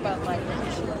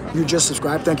 You just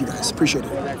subscribed. Thank you, guys. Appreciate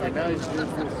it.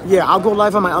 Yeah, I'll go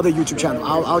live on my other YouTube channel.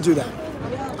 I'll do that.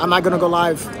 I'm not gonna go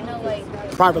live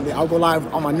privately. I'll go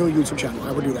live on my new YouTube channel.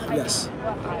 I will do that. Yes.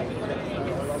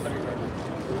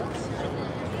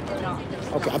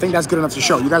 Okay, I think that's good enough to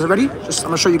show. You guys are ready? I'm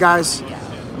gonna show you guys.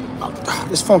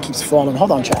 This phone keeps falling.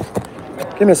 Hold on, chat.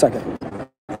 Give me a second.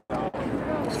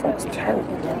 This phone's terrible.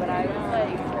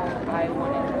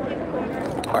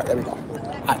 All right, there we go. All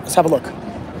right, let's have a look.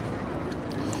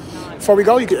 Before we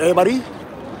go, you can, everybody,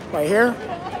 right here,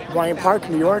 Bryant Park,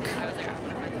 New York,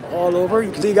 all over.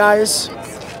 You can see, guys.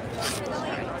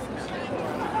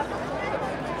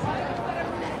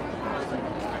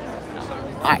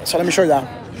 All right, so let me show you that.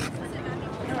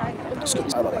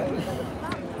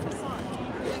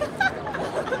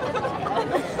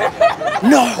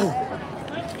 No!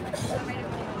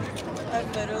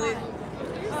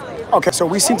 Okay, so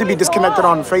we seem to be disconnected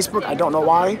on Facebook. I don't know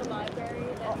why.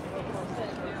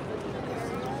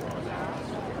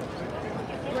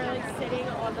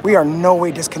 We are no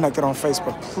way disconnected on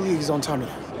Facebook. Please don't tell me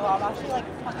that. Oh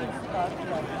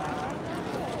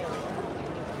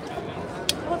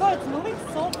my God, it's moving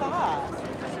so fast.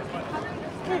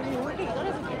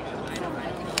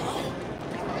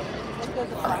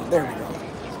 All right, there we go.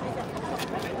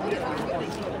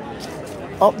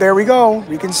 Oh, there we go.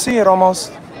 We can see it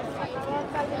almost.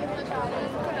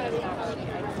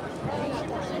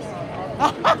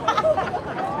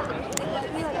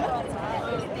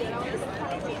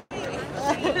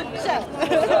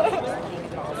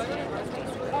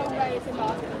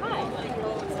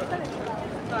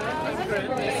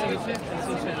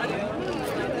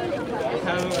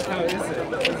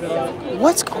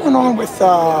 What's going on with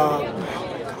gosh.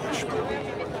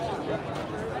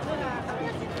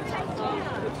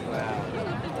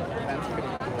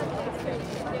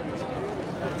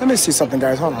 Let me see something,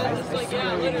 guys. Hold on.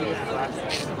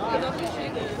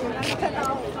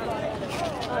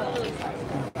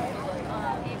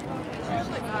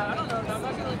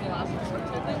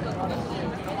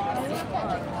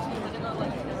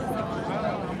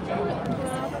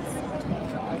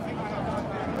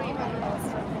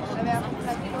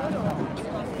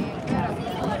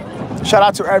 Shout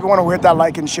out to everyone who hit that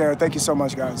like and share. Thank you so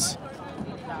much, guys.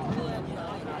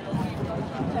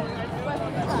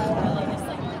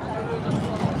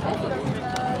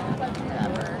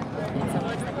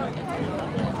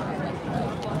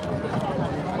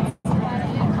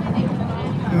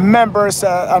 Member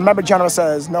General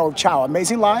says, no, ciao.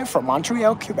 Amazing live from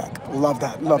Montreal, Quebec. Love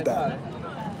that. Love that.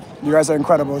 You guys are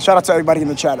incredible. Shout out to everybody in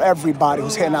the chat. Everybody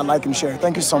who's hitting that like and share.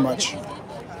 Thank you so much.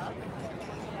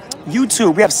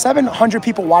 YouTube. We have 700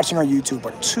 people watching on YouTube,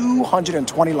 but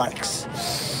 220 likes.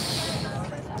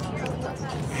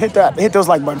 Hit those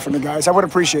like button for me, guys. I would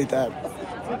appreciate that.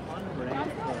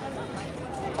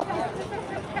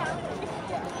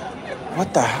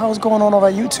 What the hell is going on over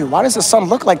at YouTube? Why does the sun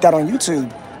look like that on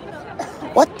YouTube?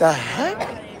 What the heck?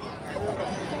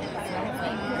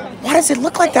 Why does it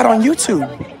look like that on YouTube?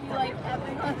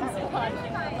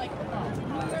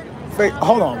 Wait,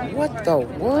 hold on. What the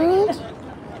world?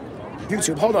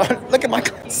 YouTube, hold on. Look at my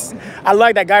guts. I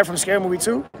like that guy from Scary Movie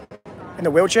 2 in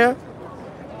the wheelchair.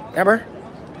 Remember?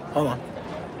 Hold on.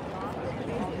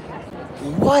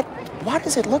 What? Why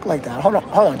does it look like that? Hold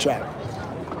on, chat.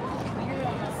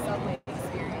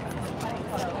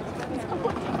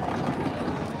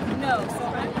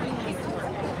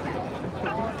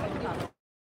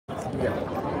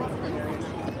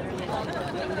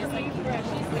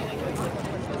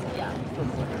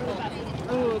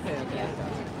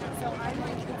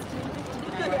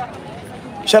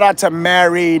 Shout out to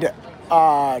Married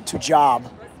to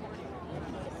Job.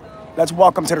 Let's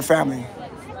welcome to the family.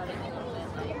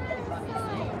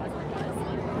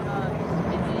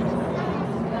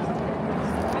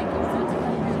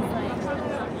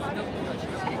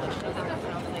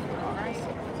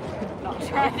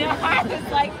 I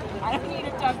was like, I don't need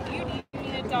to talk to you. Do you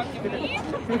need to talk to me?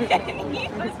 And he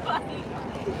was funny.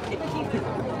 He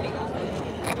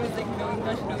was like, no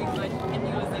English, no English. And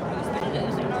he was like, no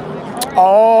Spanish. And I was like,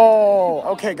 oh,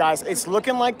 okay, guys. It's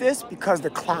looking like this because the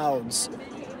clouds.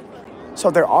 So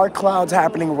there are clouds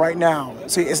happening right now.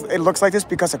 See, it looks like this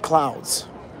because of clouds.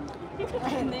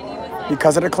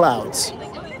 Because of the clouds.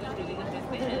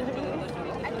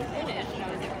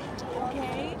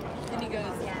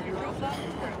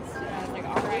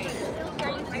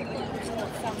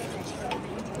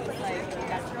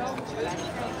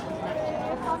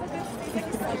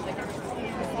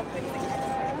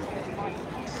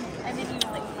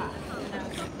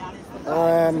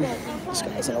 This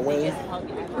guy's in a way.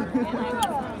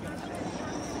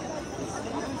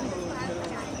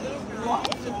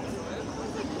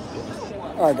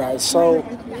 All right, guys. So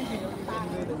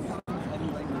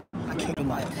I can't do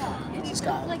my this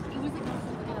guy.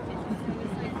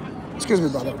 Excuse me,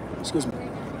 brother. Excuse me.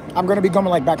 I'm gonna be going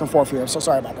like back and forth here. I'm so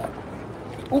sorry about that.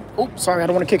 Oop, sorry. I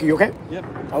don't want to kick you. Okay? Yep.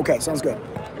 Okay, sounds good.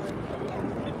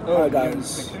 All right,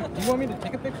 guys. Do you want me to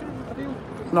take a picture of you?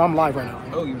 No, I'm live right now.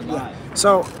 Oh, you're live. Yeah.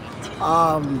 So,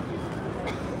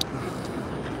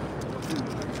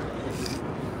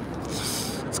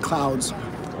 it's clouds.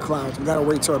 Clouds. We gotta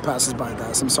wait till it passes by,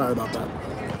 guys. I'm sorry about that.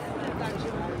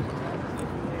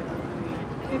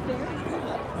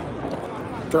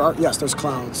 There's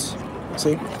clouds.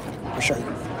 See? I'll show you.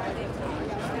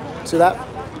 See that?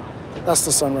 That's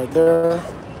the sun right there.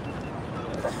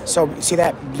 So, see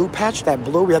that blue patch? That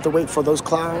blue? We have to wait for those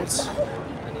clouds.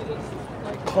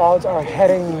 Clouds are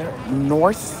heading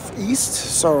northeast,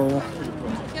 so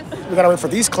we gotta wait for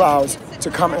these clouds to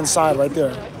come inside right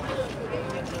there.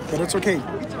 But it's okay.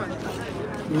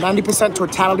 90%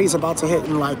 totality is about to hit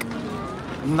in like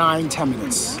 9-10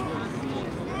 minutes.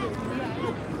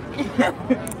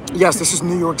 Yes, this is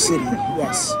New York City.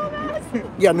 Yes.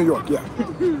 Yeah, New York, yeah.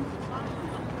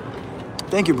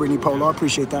 Thank you, Brittany Polo. I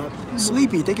appreciate that.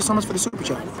 Sleepy, thank you so much for the super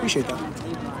chat. Appreciate that.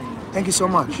 Thank you so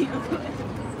much.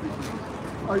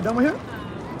 Are you done with here?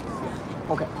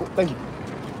 Okay, cool. Thank you.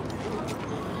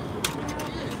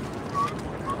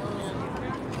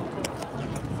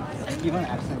 You don't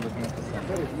accent with me.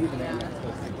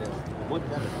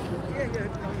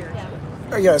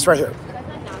 Yeah, it's right here.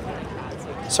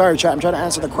 Sorry, chat. I'm trying to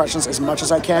answer the questions as much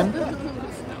as I can.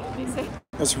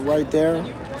 It's right there.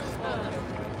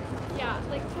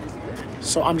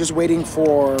 So I'm just waiting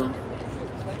for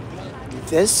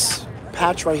this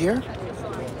patch right here.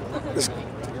 This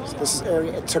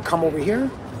area to come over here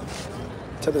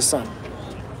to the sun.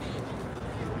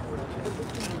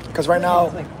 Because right now,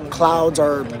 clouds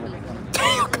are...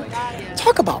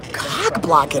 Talk about cock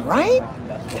blocking, right?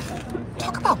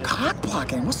 Talk about cock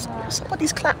blocking. What's up with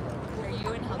these clouds? are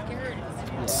you in healthcare?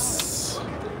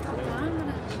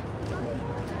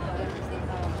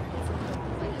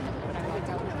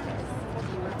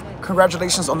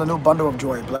 Congratulations on the new bundle of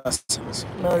joy. Blessings.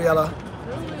 Mariella.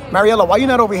 Mariella, why you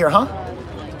not over here, huh?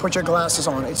 Put your glasses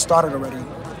on. It started already.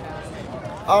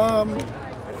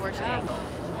 Unfortunately, I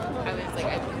was like, I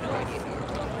have no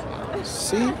idea.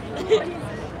 See? I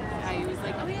was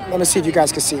like, oh yeah. Let me see if you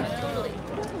guys can see.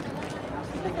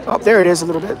 Oh, there it is a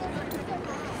little bit.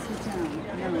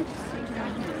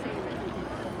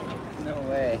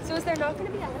 Was there not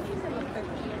going to be a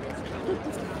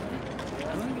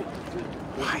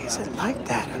Why is it like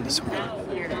that on this one?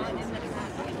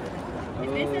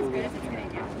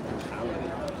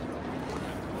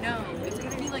 No, it's going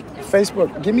to be like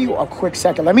Facebook, give me a quick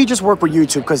second. Let me just work with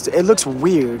YouTube because it looks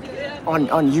weird on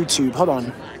YouTube. Hold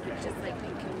on.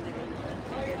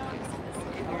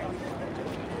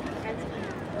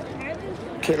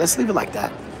 Okay, let's leave it like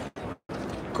that.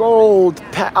 Gold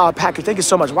package. Thank you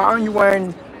so much. Why aren't you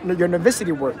wearing your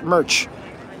Novesity merch?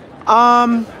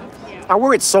 I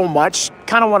wear it so much.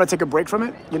 Kind of want to take a break from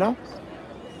it, you know?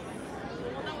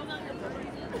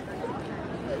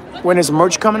 When is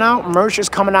merch coming out? Merch is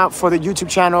coming out for the YouTube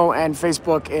channel and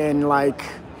Facebook in like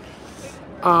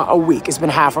a week. It's been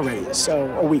half already, so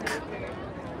a week.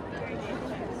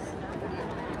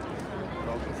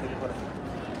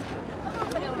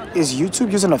 Is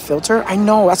YouTube using a filter? I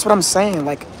know, that's what I'm saying.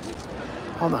 Like,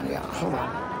 hold on, yeah, hold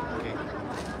on.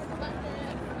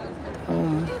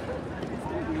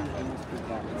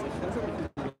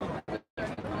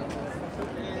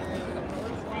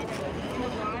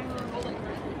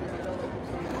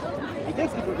 I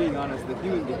guess if we're being honest, the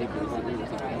human behavior is really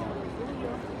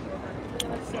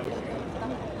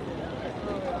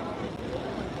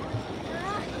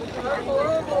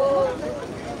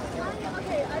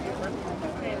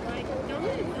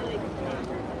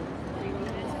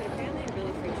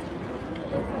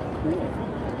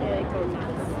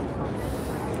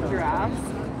giraffes.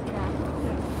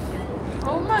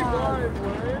 Oh my god,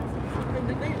 what?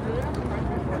 Did they really have a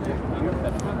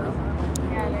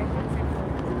Yeah, they're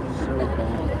so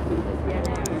bad.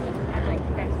 I like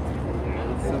that.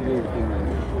 It's so weird feeling.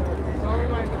 Oh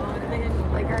my god, they had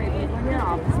like our Indian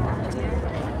office back here.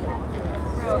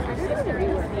 Bro, I just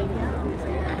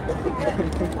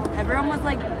everyone was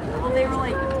like, well, they were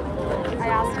like, I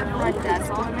asked her for my desk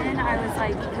to come in. I was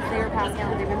like, because they were passing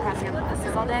out, they've been passing out the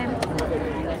buses all day.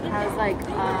 I was like,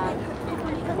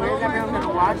 where's everyone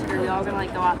gonna watch it? Are we all gonna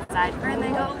like go outside for it? And they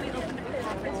go, we opened a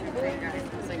conference room for you guys.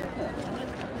 I was like,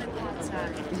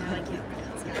 outside. And they're like, yeah, we're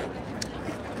outside.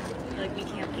 They're like, we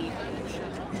can't leave.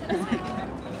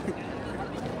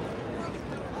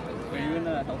 Are you in a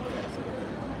healthcare?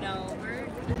 No, we're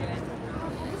good.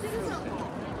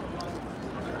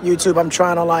 YouTube, I'm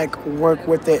trying to like work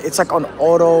with it. It's like an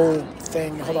auto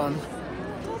thing. Hold on.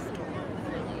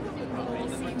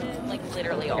 Like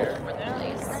literally all over the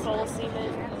place. Soul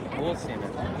semen. Bull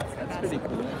semen. That's pretty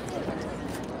cool.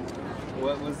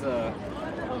 What was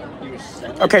you were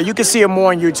selling? Okay, you can see it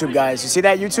more on YouTube, guys. You see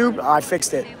that, YouTube? I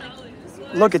fixed it.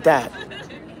 Look at that.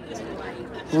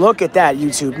 Look at that,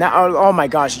 YouTube. Now, oh my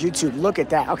gosh, YouTube, look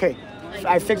at that. Okay,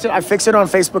 I fixed it. I fixed it on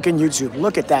Facebook and YouTube.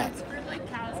 Look at that.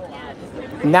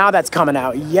 Now that's coming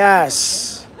out.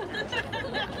 Yes.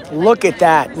 Look at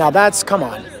that. Now that's, come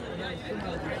on.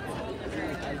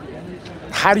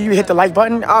 How do you hit the like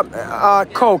button?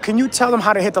 Cole, can you tell them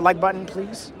how to hit the like button,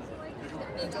 please?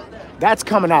 That's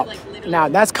coming out. Now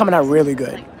that's coming out really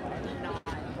good.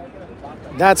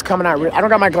 That's coming out. I don't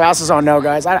got my glasses on now,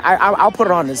 guys. I'll put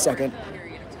it on in a second.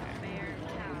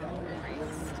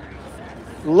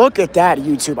 Look at that,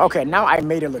 YouTube. Okay, now I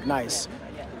made it look nice.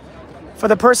 For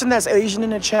the person that's Asian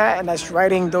in the chat and that's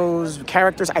writing those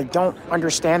characters, I don't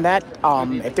understand that.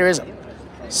 If there is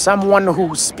someone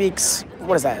who speaks,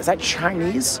 what is that? Is that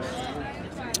Chinese?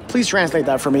 Please translate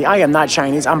that for me. I am not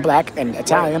Chinese. I'm black and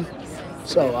Italian.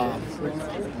 So,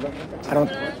 I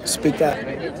don't speak that.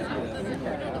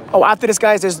 Oh, after this,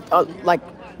 guys, there's like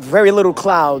very little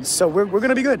clouds. So we're going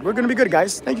to be good. We're going to be good,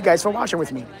 guys. Thank you guys for watching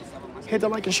with me. Hit the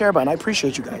like and share button. I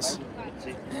appreciate you guys.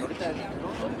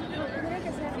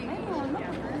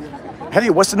 Hey,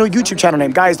 what's the new YouTube channel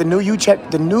name? Guys, the new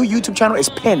YouTube channel is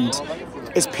pinned.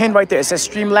 It's pinned right there. It says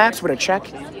Streamlabs with a check.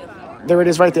 There it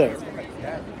is right there.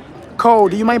 Cole,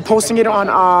 do you mind posting it on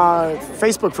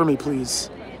Facebook for me, please?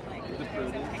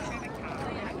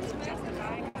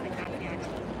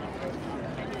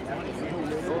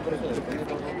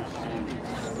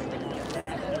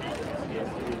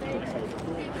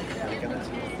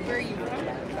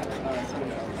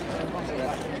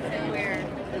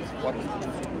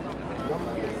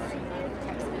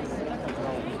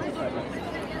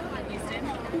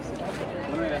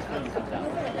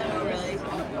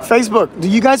 Facebook, do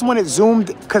you guys want it zoomed?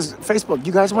 Because Facebook,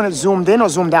 you guys want it zoomed in or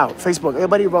zoomed out? Facebook,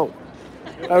 everybody vote.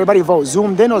 Everybody vote.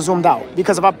 Zoomed in or zoomed out?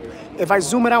 Because if I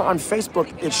zoom it out on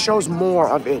Facebook, it shows more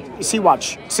of it. You see,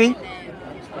 watch. See?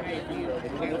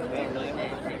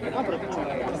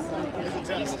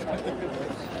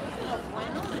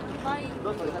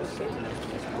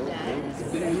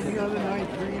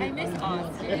 I miss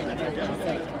Austin.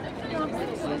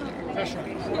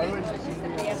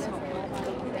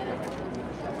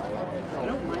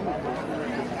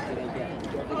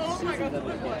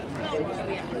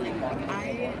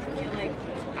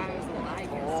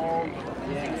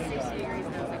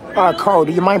 Cole,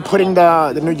 do you mind putting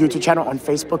the new YouTube channel on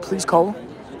Facebook, please, Cole?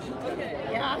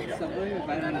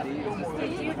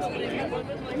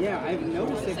 Yeah, I've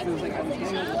noticed it because like I was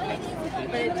getting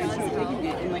but it just taking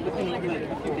it and like within like a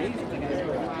few days,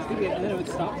 and then it would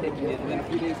stop taking it, and then a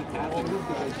few days would pass, and it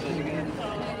would shit again.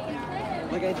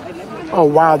 Like I never. Oh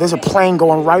wow, there's a plane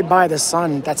going right by the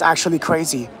sun. That's actually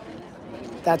crazy.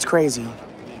 That's crazy.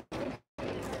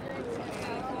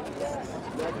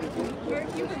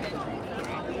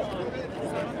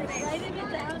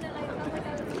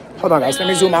 Hold on, guys. Let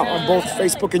me zoom out on both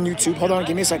Facebook and YouTube. Hold on,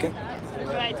 give me a second.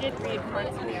 I did read parts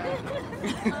of the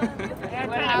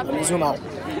Let me zoom out.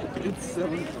 It's so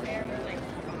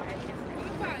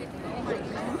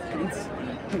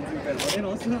and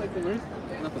also like the worst,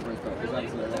 not the worst part, because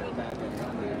obviously there's like bad things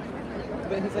on there.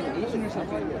 But he's like Asian or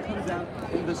something, it comes out,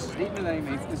 and the statement that he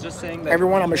makes is just saying that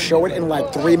everyone, I'm gonna show it in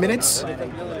like 3 minutes.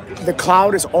 The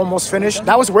cloud is almost finished.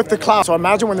 That was with the cloud, so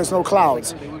imagine when there's no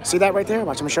clouds. See that right there?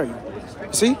 Watch, I'm gonna show you.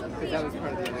 See?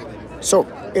 So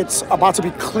it's about to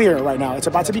be clear right now. It's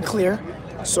about to be clear.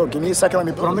 So give me a second. Let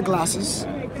me put on the glasses.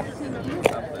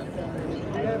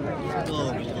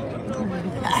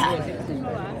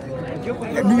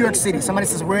 New York City. Somebody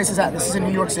says, where is this at? This is in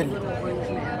New York City.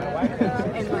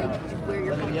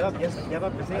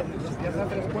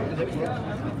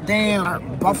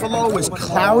 Damn, Buffalo was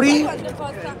cloudy.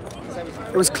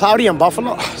 It was cloudy in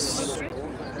Buffalo.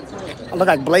 I look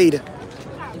like Blade.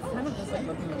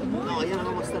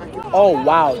 Oh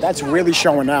wow, that's really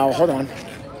showing now. Hold on.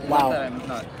 Wow.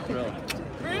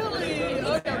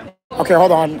 Okay,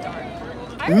 hold on.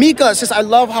 Mika says, I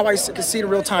love how I can see it in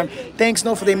real time. Thanks,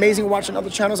 No, for the amazing watching other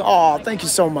channels. Oh, thank you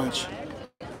so much.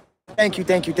 Thank you,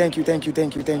 thank you, thank you, thank you,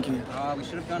 thank you, thank you. we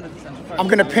should have gone to the Central Park. I'm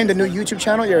gonna pin the new YouTube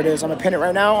channel. Here it is. I'm gonna pin it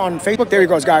right now on Facebook. There he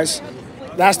goes, guys.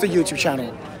 That's the YouTube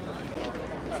channel.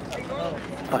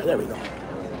 All right, there we go.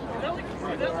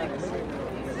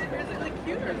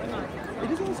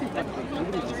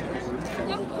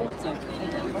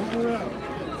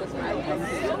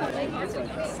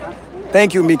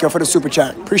 Thank you, Mika, for the super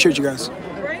chat. Appreciate you guys.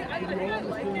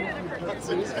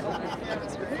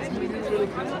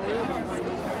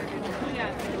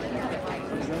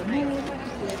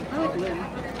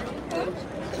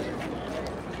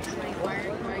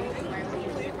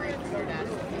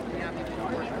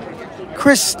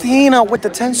 Christina with the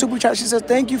 10 super chat. She says,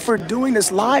 thank you for doing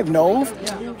this live, Nove.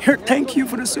 Thank you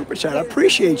for the super chat. I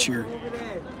appreciate you.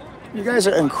 You guys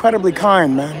are incredibly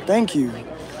kind, man. Thank you.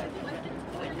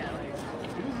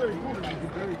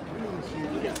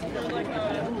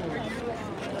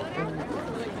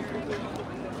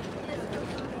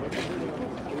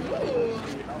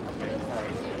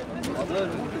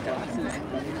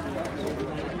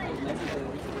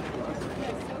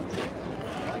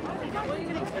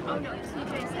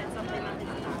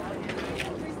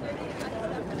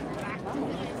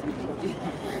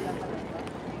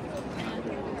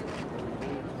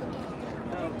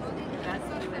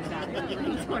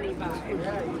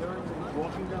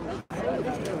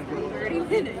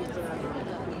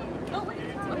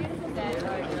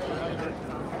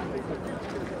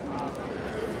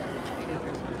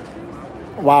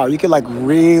 Wow, you can like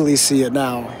really see it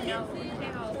now.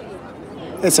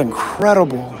 It's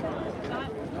incredible.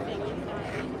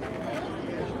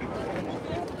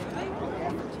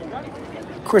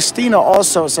 Christina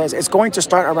also says it's going to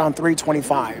start around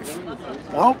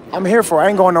 3:25. Well, I'm here for it. I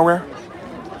ain't going nowhere.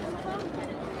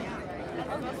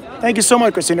 Thank you so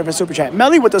much, Christina, for the super chat.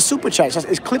 Melly with the super chat says,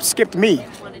 Eclipse skipped me.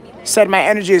 Said my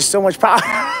energy is so much power.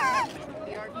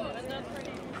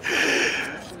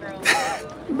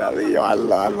 Melly, yo, I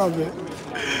love it.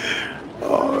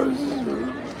 Oh,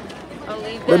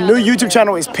 shoot. The new YouTube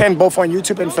channel is pinned both on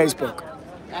YouTube and Facebook.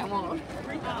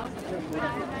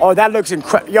 Oh, that looks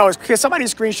incredible. Yo, can somebody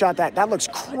screenshot that? That looks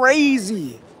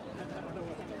crazy.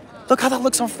 Look how that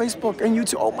looks on Facebook and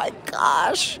YouTube. Oh my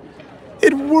gosh.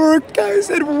 It worked, guys.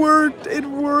 It worked. It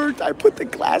worked. I put the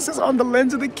glasses on the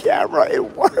lens of the camera.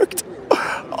 It worked.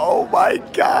 Oh my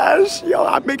gosh. Yo,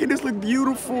 I'm making this look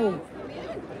beautiful.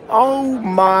 Oh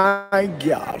my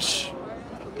gosh.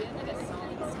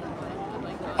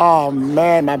 Oh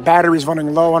man, my battery's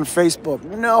running low on Facebook.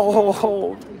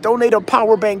 No. Donate a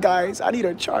power bank, guys. I need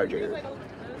a charger.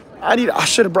 I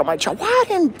should have brought my charger. Why I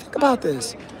didn't think about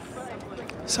this?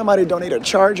 Somebody donate a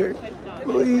charger,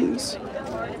 please.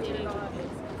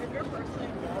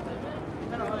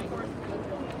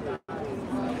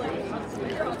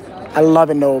 I love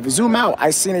it, Nova. Zoom out.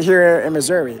 I seen it here in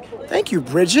Missouri. Thank you,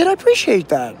 Bridget. I appreciate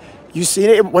that. You seen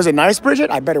it? Was it nice,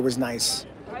 Bridget? I bet it was nice.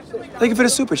 Thank you for the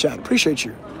super chat. Appreciate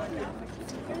you.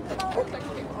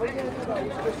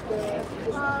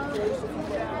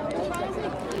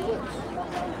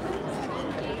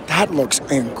 That looks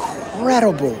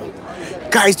incredible.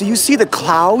 Guys, do you see the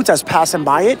clouds that's passing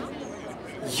by it?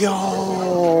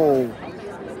 Yo.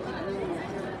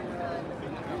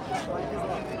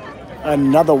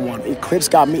 Another one. Eclipse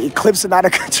got me. Eclipse is out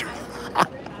of control.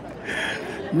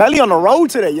 Melly on the road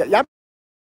today. Y'all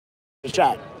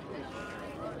chat.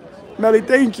 Melly,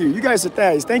 thank you. You guys are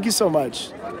thanks. Thank you so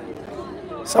much.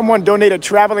 Someone donated a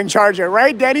traveling charger,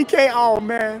 right, Daddy K? Oh,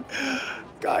 man.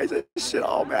 Guys, this shit,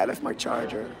 oh, man, that's my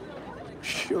charger.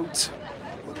 Shoot.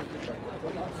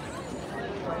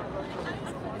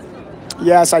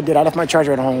 Yes, I did. I left my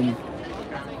charger at home.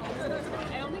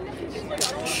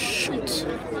 Shoot.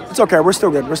 It's okay. We're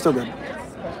still good. We're still good.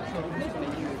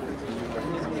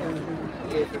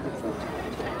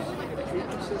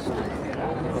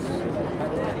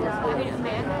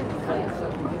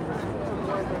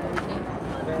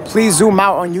 Please zoom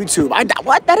out on YouTube.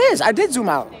 What? That is. I did zoom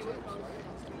out.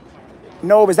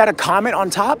 No, is that a comment on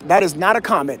top? That is not a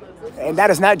comment. And that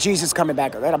is not Jesus coming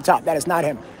back right up top. That is not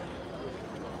him.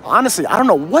 Honestly, I don't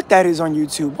know what that is on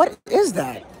YouTube. What is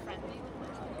that?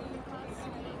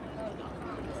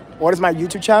 What is my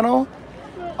YouTube channel?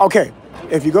 Okay,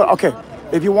 if you go, okay,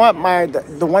 if you want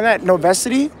the one at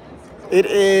Novesity, it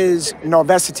is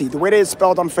Novesity. The way that it's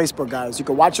spelled on Facebook, guys. You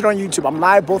can watch it on YouTube. I'm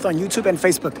live both on YouTube and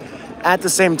Facebook at the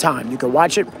same time. You can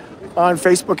watch it on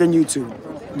Facebook and YouTube.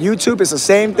 YouTube is the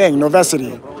same thing,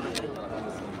 Novesity.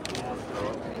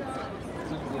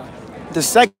 The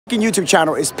second YouTube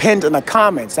channel is pinned in the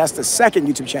comments. That's the second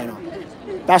YouTube channel.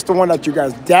 That's the one that you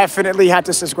guys definitely have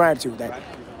to subscribe to.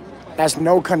 That's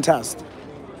no contest.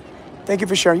 Thank you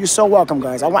for sharing. You're so welcome,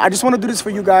 guys. I just want to do this for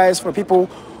you guys, for people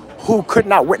who could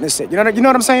not witness it. You know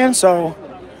what I'm saying? So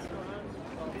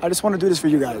I just want to do this for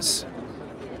you guys.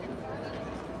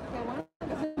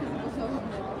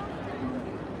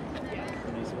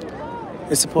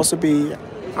 It's supposed to be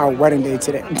our wedding day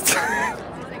today.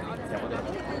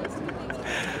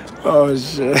 Oh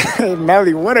shit.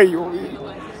 Melly, what are you?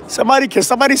 Can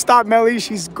somebody stop Melly?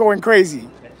 She's going crazy.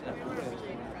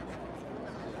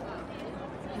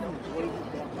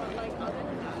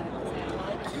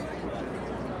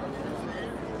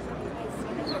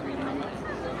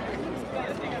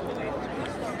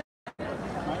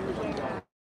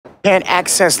 Can't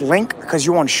access link because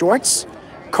you on shorts?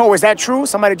 Cole, is that true?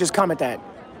 Somebody just comment that.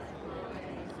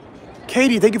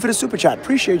 Katie, thank you for the super chat.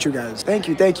 Appreciate you guys. Thank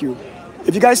you, thank you.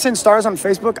 If you guys send stars on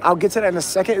Facebook, I'll get to that in a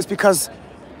second. It's because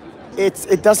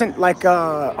it doesn't, like,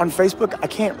 on Facebook, I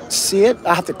can't see it.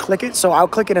 I have to click it, so I'll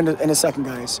click it in a second,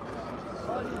 guys.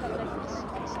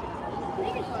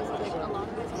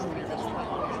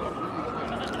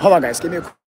 Hold on, guys. Give me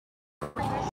a...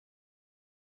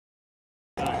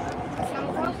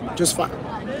 Just fine.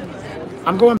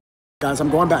 I'm going back, guys. I'm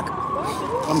going back.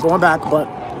 But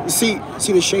you see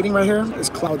the shading right here? It's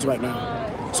clouds right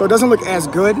now. So it doesn't look as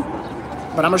good,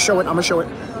 but I'm gonna show it.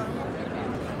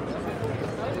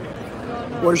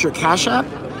 What is your Cashapp?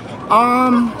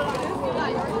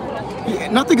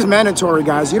 Nothing is mandatory,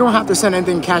 guys. You don't have to send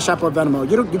anything Cashapp or Venmo.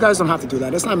 You guys don't have to do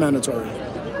that. It's not mandatory.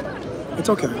 It's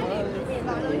okay.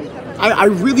 I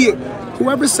really,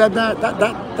 whoever said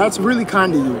that's really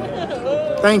kind of you.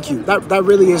 Thank you. That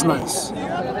really is nice.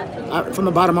 From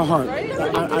the bottom of my heart.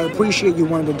 I appreciate you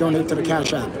wanting to donate to the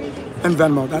Cash App and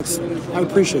Venmo. I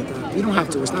appreciate that. You don't have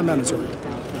to. It's not mandatory.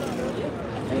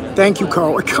 Thank you,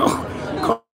 Carl.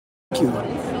 Carl, thank you.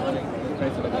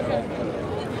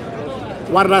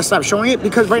 Why did I stop showing it?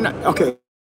 Because right now, okay,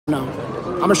 no.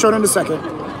 I'm going to show it in a second.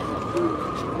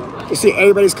 You see,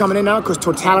 everybody's coming in now because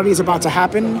totality is about to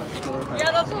happen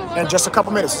in just a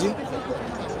couple minutes, see?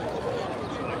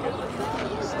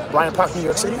 Bryant Park, New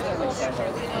York City.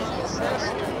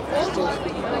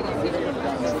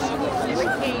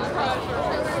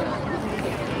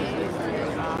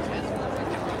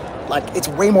 Like, it's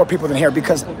way more people than here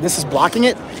because this is blocking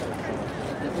it.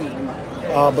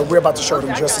 But we're about to show them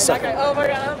in just a second.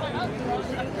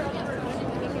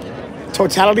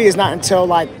 Totality is not until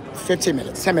like 15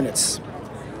 minutes, 10 minutes.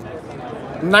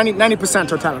 90%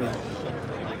 totality.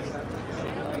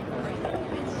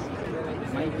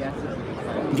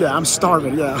 Yeah, I'm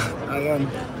starving, yeah. I am.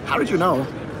 How did you know?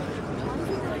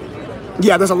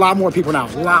 Yeah, there's a lot more people now.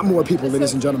 A lot more people,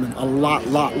 ladies and gentlemen. A lot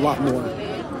more.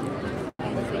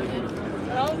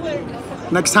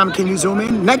 Next time, can you zoom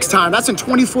in? Next time, that's in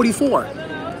 2044.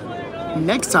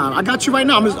 Next time, I got you right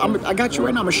now. I got you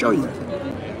right now. I'm gonna show you.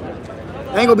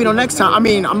 There ain't gonna be no next time. I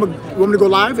mean, you want me to go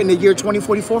live in the year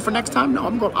 2044 for next time? No,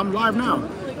 I'm live now.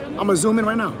 I'm gonna zoom in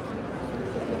right now.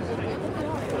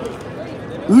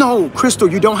 No,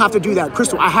 Crystal, you don't have to do that.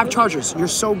 Crystal, I have chargers. You're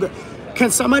so good. Can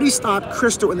somebody stop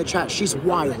Crystal in the chat? She's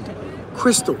wild.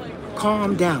 Crystal,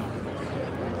 calm down.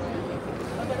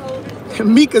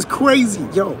 Mika's crazy,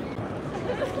 yo.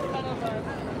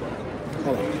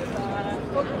 Hold on.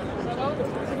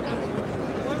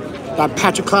 That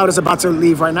Patrick Cloud is about to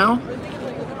leave right now.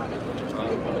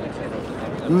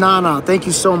 Nana, thank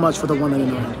you so much for the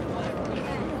 199.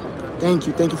 Thank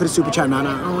you for the super chat,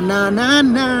 Nana. Oh, na.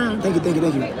 Thank you.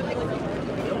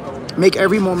 Make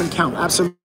every moment count,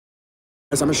 absolutely.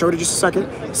 I'm gonna show it in just a second.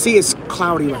 See, it's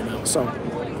cloudy right now, so.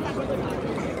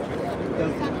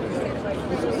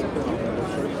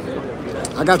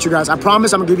 I got you guys. I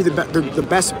promise I'm gonna give you the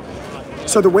best.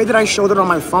 So the way that I showed it on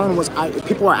my phone was,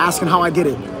 people are asking how I did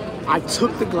it. I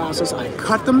took the glasses, I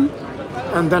cut them,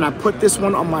 and then I put this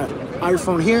one on my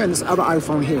iPhone here and this other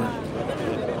iPhone here.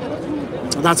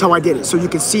 That's how I did it. So you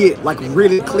can see it like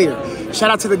really clear. Shout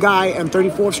out to the guy on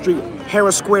 34th Street,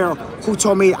 Harris Square, who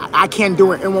told me I can't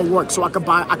do it, it won't work. So I could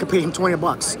pay him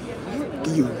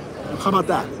 $20. You. How about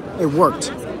that? It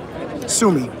worked.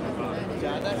 Sue me.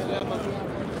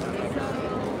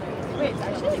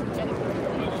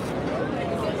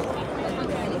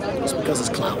 It's because it's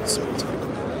clouds.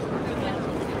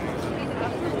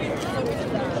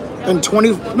 And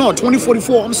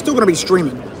 2044, I'm still gonna be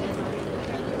streaming.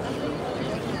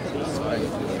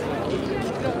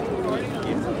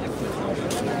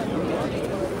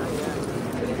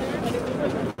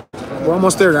 We're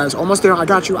almost there, guys. Almost there. I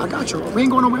got you. We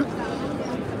ain't going nowhere.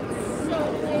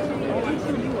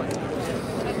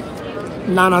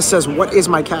 Nana says, what is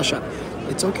my Cash App?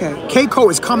 It's okay. Keiko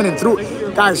is coming in through.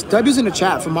 Guys, W's in the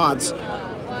chat for mods.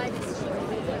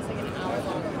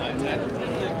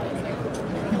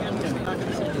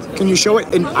 Can you show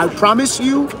it? And I promise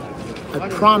you.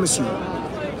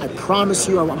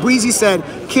 Breezy said,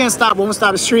 can't stop, won't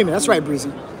stop streaming. That's right,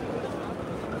 Breezy.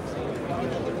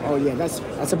 Oh yeah, that's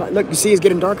about, look, you see it's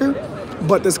getting darker,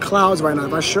 but there's clouds right now.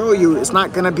 If I show you, it's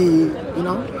not gonna be, you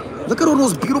know, look at all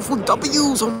those beautiful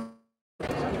W's.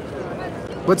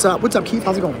 What's up, Keith?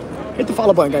 How's it going? Hit the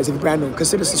follow button, guys, if you're brand new.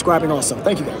 Consider subscribing also.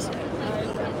 Thank you, guys.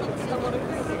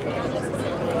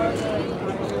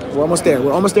 We're almost there.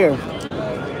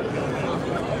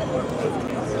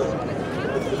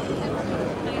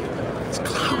 It's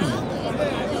cloudy.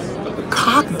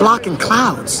 Cock-blocking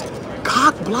clouds.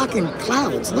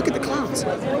 Look at the clouds.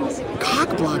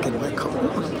 Cock-blocking. Like, come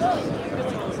on.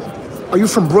 Are you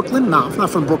from Brooklyn? Nah, I'm not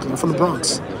from Brooklyn. I'm from the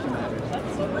Bronx.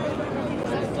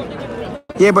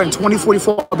 Yeah, but in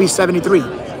 2044, I'll be 73.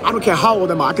 I don't care how old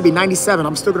am I. I could be 97.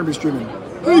 I'm still going to be streaming.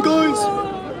 Hey, guys.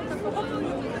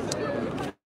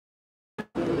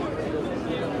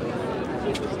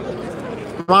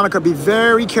 Veronica, be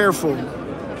very careful.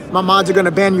 My mods are going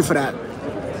to ban you for that.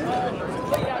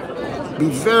 Be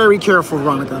very careful,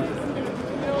 Veronica.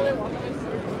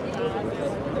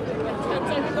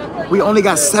 We only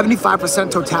got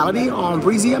 75% totality on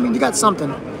Breezy. I mean, you got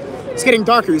something. It's getting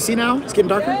darker. You see now? It's getting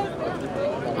darker.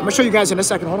 I'm gonna show you guys in a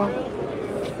second. Hold on.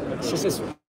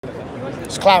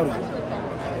 It's cloudy.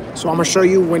 So I'm gonna show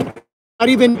you when. Not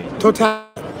even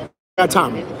totality. That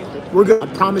time. We're good. I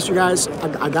promise you guys.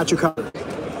 I got you covered.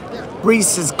 Breeze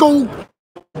says, "Go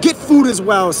get food as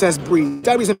well." Says Breeze.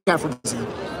 W's in the chat for Breezy.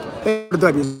 Thank you for the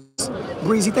W's.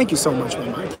 Breezy, thank you so much,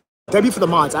 man. W for the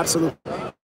mods, absolutely.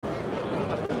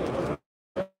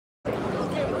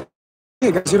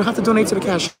 Hey guys, you don't have to donate to the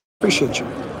cash. Appreciate you.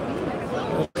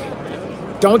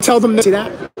 Don't tell them to see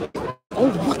that. Oh,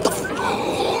 what the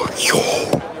Yo.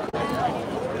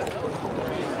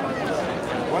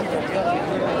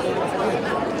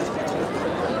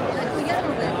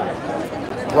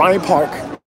 Bryant Park.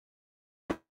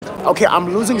 Okay,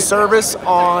 I'm losing service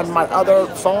on my other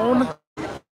phone.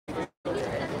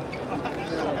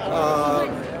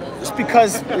 It's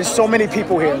because there's so many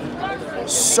people here.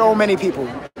 So many people.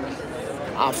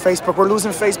 Facebook, we're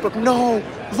losing Facebook. No,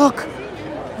 look,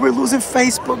 we're losing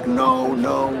Facebook. No.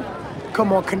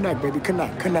 Come on, connect, baby,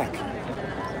 connect.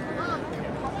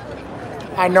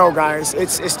 I know, guys.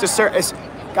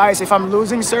 Guys, if I'm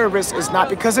losing service, it's not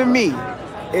because of me.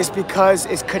 It's because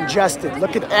it's congested.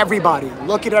 Look at everybody.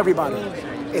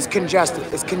 It's congested.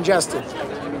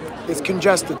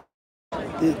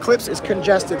 The Eclipse is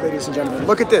congested, ladies and gentlemen.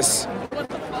 Look at this.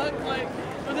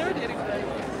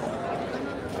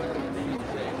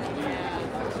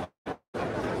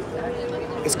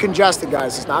 It's congested,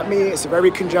 guys. It's not me. It's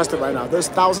very congested right now. There's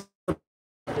thousands.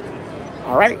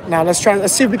 All right, now let's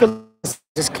see if we can.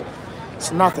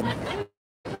 It's nothing.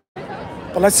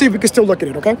 But let's see if we can still look at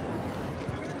it, okay?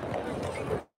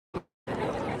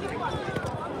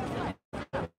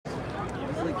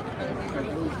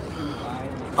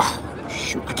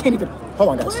 can't even. Hold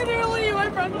on, guys. Literally, my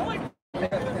friend was like.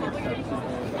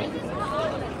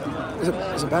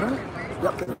 Is it better?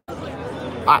 Yep.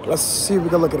 All right, let's see if we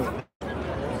can look at it.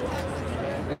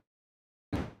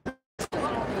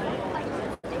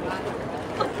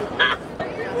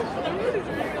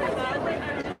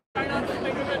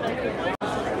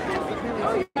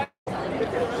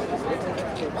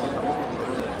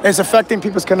 It's affecting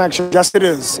people's connection. Yes, it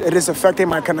is. It is affecting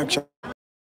my connection.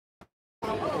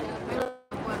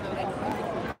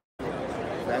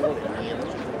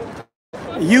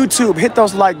 YouTube, hit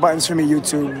those like buttons for me,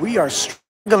 YouTube. We are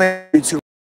struggling with YouTube.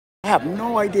 I have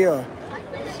no idea.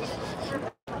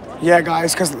 Yeah,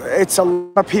 guys, because it's a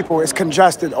lot of people. It's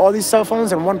congested. All these cell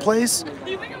phones in one place,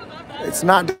 it's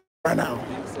not right now.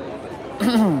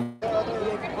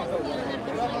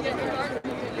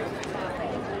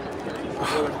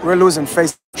 We're losing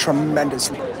face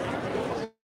tremendously.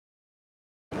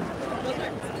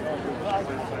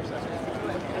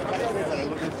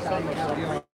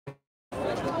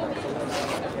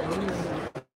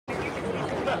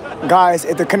 Guys,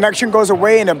 if the connection goes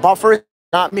away and the buffer,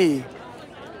 not me,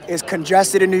 is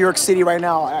congested in New York City right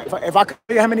now. If I could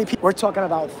tell you how many people, we're talking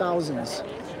about thousands.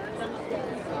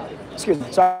 Excuse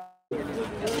me, sorry.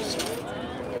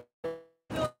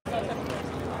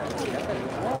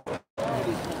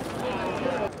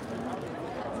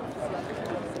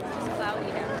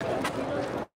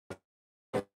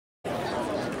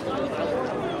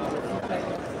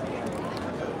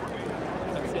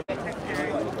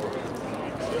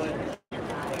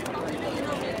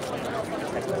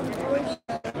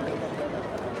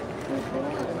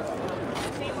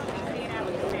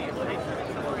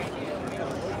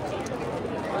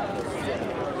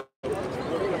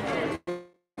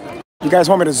 You guys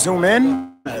want me to zoom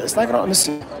in? It's not gonna, let me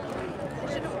see.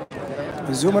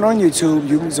 Zoom in on YouTube,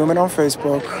 you can zoom in on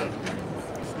Facebook.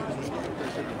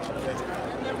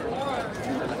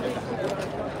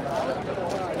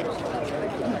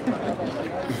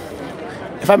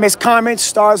 If I miss comments,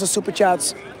 stars, or super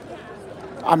chats,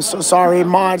 I'm so sorry,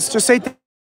 mods. Just say,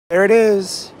 there it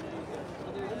is.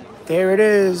 There it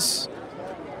is.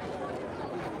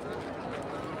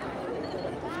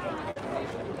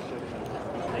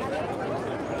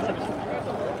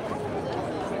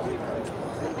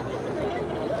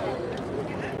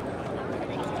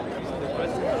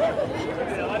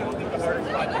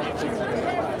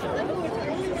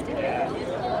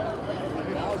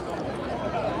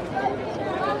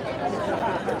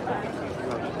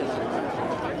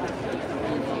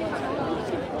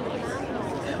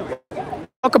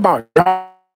 Talk about it.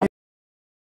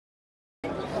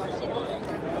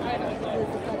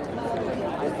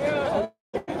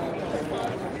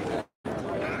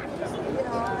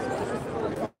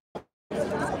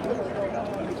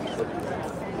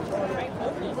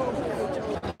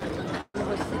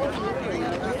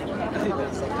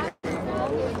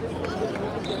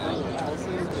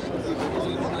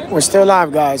 We're still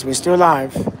live, guys. We're still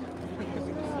live.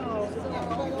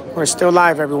 We're still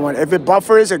live, everyone. If it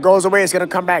buffers, it goes away, it's gonna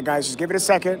come back, guys. Just give it a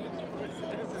second.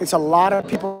 It's a lot of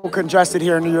people congested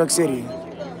here in New York City.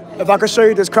 If I could show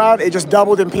you this crowd, it just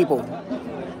doubled in people.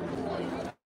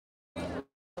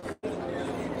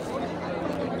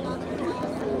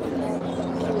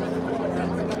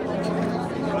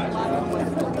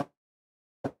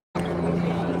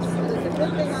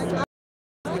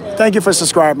 Thank you for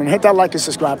subscribing. Hit that like and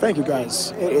subscribe. Thank you,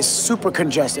 guys. It is super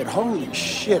congested. Holy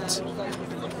shit.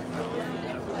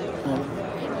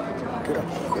 Get up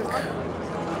quick.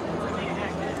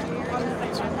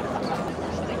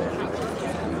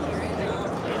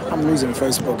 I'm losing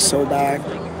Facebook so bad.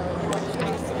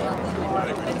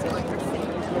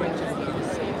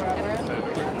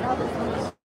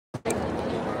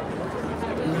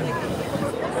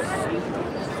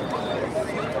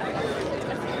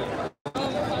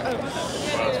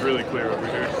 It's really clear over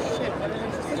here.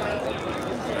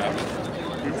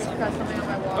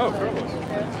 Oh, Carlos.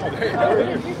 Oh, hey, how are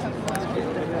you?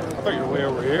 I thought you were way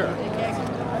over here.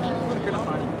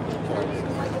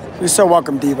 You're so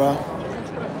welcome, Diva.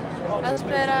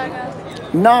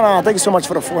 No, thank you so much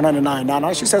for the $4.99.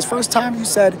 No, she says, first time you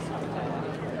said,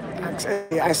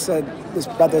 I said, this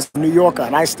brother's a New Yorker,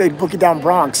 and I stayed Bookie Down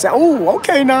Bronx. Oh,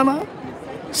 okay, Nana.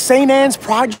 St. Anne's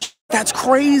Project, that's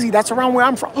crazy. That's around where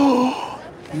I'm from. Oh,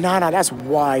 Nana, that's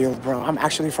wild, bro. I'm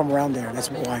actually from around there. That's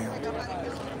wild.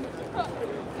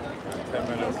 10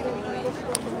 minutes.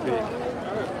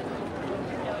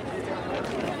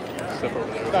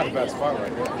 Not a bad spot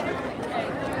right here.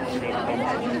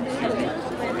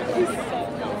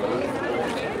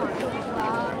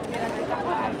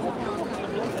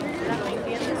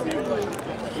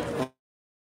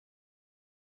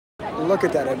 Look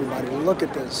at that, everybody. Look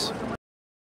at this.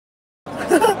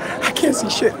 I can't see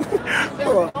shit.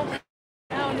 Hold on.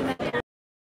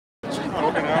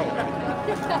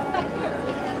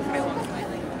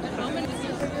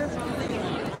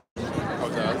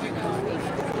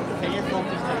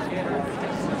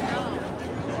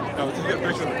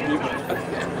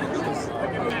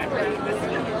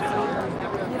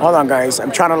 Hold on, guys.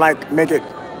 I'm trying to like make it.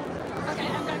 Okay,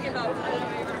 I'm gonna give up.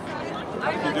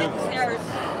 I'm gonna get the stairs.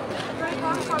 I'm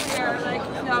gonna walk over here. Like,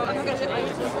 no, I'm not gonna do it.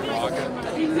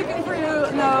 I'm looking for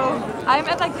you. No, I'm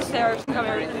at like the stairs. Come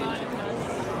here.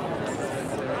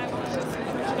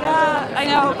 Yeah, I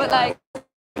know, but like,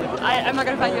 I'm not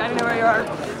gonna find you. I don't know where you are.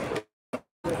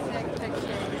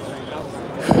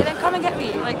 Yeah, then come and get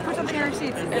me. Like, put something in your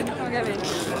seats and come and get me.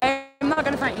 I'm not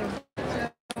gonna find you.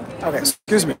 Okay,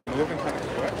 excuse me. Oh,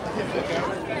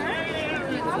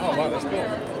 wow, that's cool.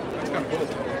 That's kind of cool.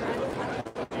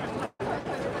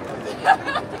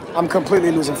 I'm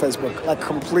completely losing Facebook. Like,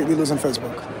 completely losing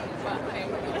Facebook.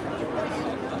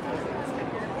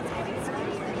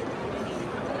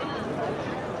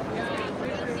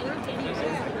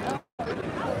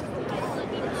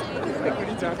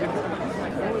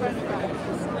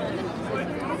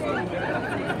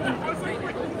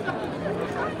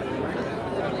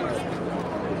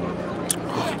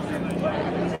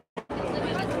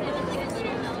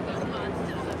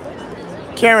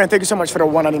 Karen, thank you so much for the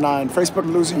 $1.99. Facebook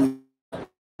losing.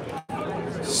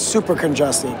 Super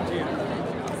congested.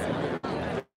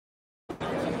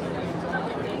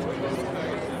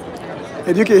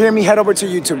 If you can hear me, head over to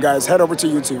YouTube, guys. Head over to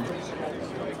YouTube.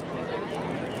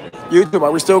 YouTube,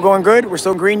 are we still going good? We're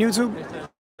still green, YouTube?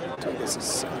 Dude, this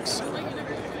sucks.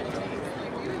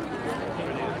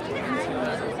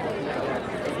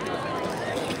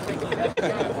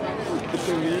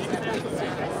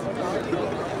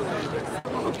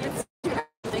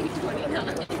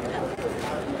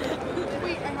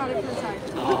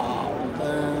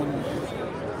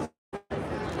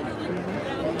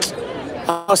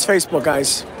 I lost Facebook,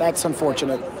 guys. That's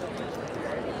unfortunate.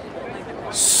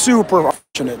 Super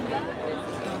unfortunate.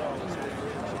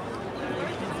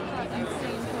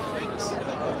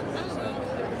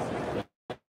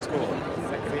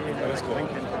 That's cool.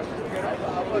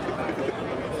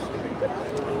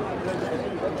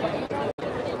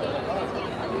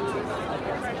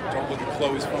 Don't look at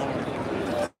Chloe's phone.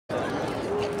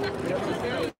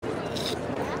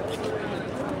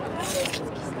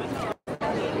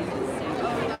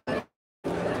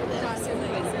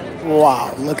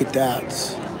 Wow, look at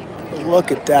that.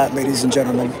 Look at that, ladies and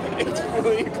gentlemen. It's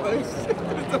really close.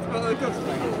 It's about like this.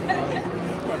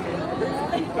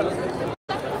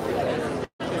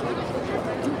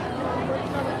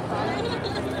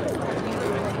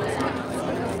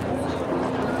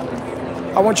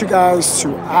 I want you guys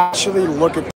to actually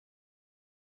look at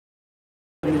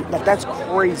like that's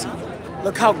crazy.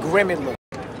 Look how grim it looks.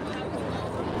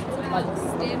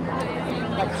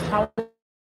 Like how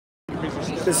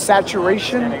the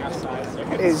saturation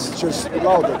is just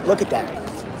loaded. Look at that.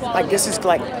 Like this is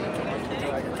like.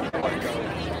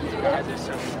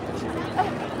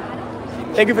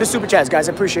 Thank you for the super chats, guys.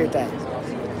 I appreciate that.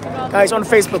 Guys, on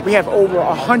Facebook, we have over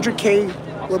 100K.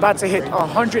 We're about to hit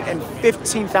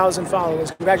 115,000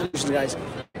 followers. Congratulations, guys.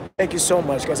 Thank you so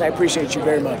much, guys. I appreciate you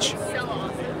very much.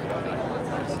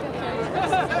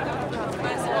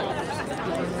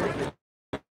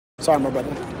 Sorry, my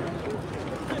brother.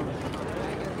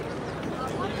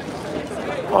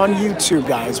 On YouTube,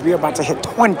 guys, we're about to hit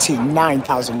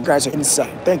 29,000. You guys are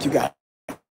insane. Thank you, guys.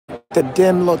 The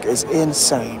dim look is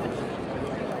insane.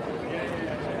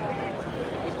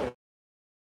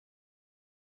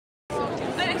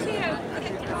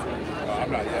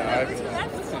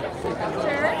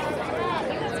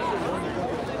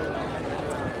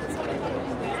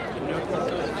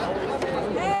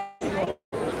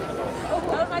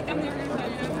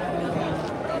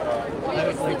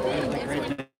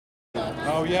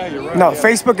 Oh, yeah, you're right. No,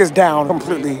 Facebook is down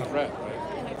completely.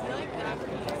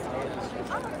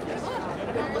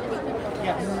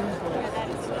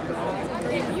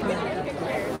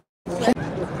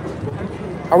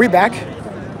 Are we back?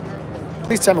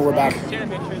 Please tell me we're back.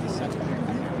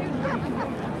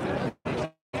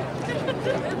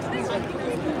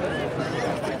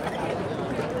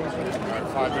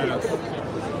 5 minutes.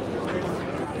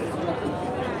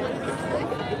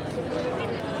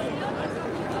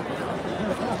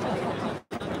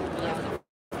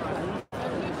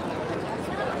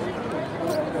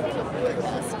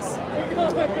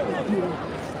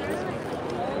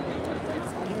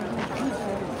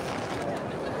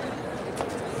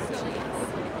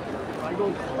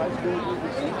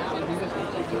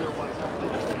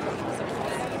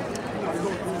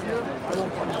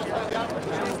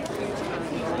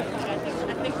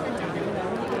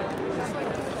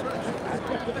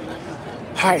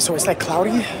 All right, so it's like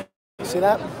cloudy. See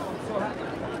that?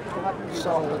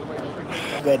 So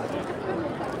good.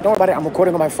 Don't worry about it. I'm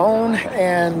recording on my phone,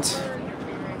 and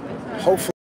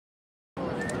hopefully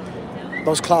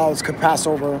those clouds could pass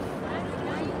over.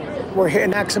 We're hitting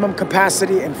maximum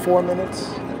capacity in 4 minutes.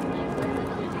 You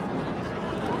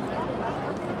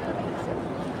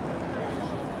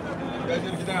guys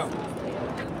need to get down.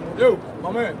 Yo,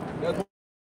 my man.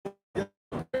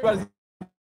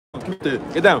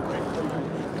 Get down.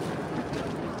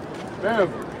 Bam,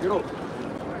 get up.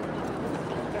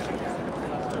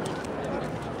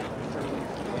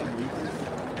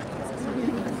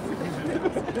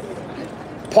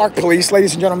 Park police,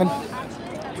 ladies and gentlemen.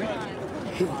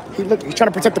 He's trying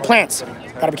to protect the plants.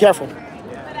 Gotta be careful.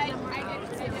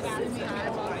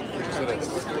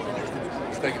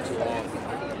 It's taking too long.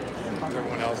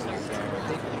 Everyone else is.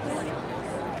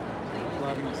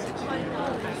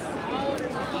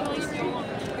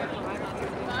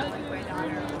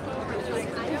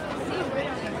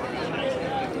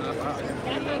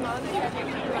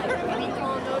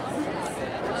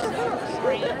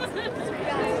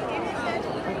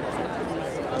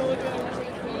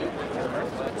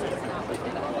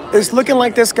 It's looking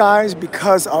like this, guys,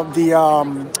 because of the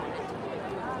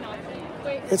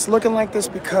it's looking like this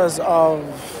because of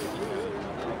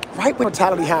right when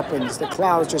mortality happens, the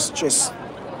clouds just as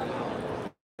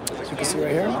you can see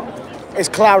right here, it's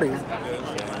cloudy.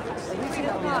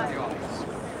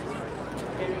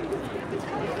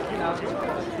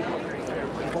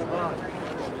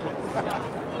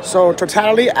 So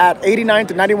totality at 89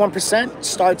 to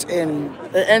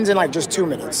 91% it ends in like just 2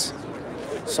 minutes.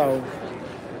 So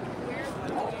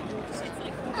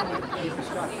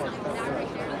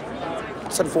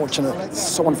it's unfortunate. It's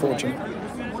so unfortunate.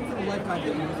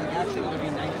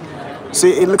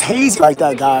 See, it looks hazy like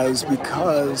that, guys,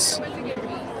 because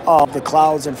of the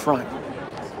clouds in front.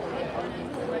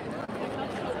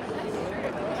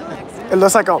 It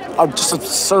looks like just a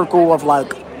circle of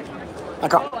like a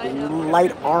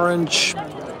light orange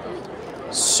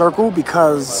circle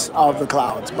because of the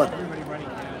clouds, but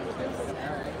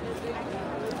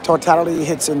totality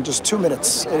hits in just 2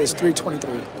 minutes. It is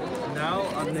 3:23. Now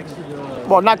I'm next to the.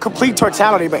 Well, not complete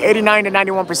totality, but 89 to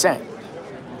 91%.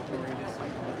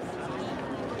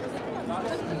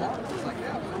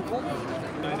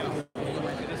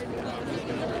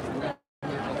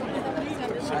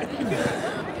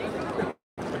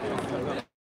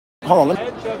 Hold on.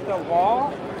 Edge of the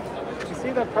wall. You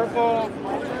see the purple?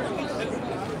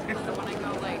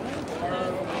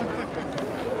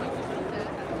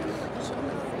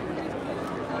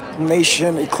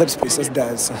 Nation Eclipse pieces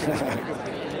does. I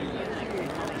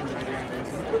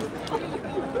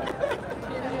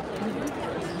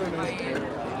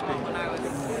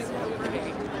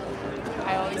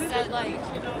always said like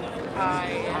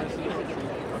I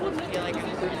feel like I'm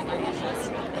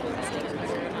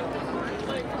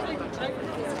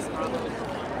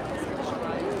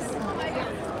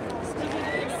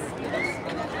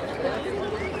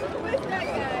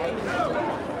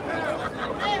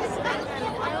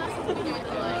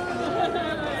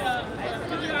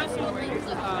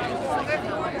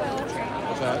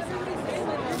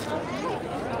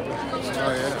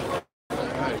Oh, yeah.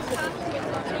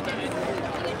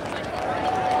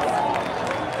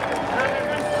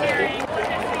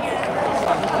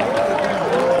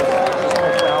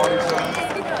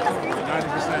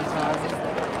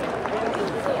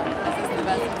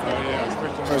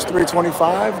 So it's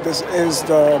 3:25. This is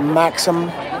the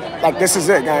maximum. Like, this is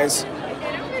it, guys.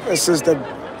 This is the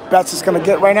best it's gonna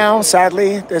get right now.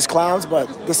 Sadly, there's clouds, but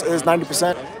this is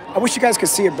 90%. I wish you guys could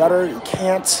see it better. You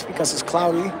can't because it's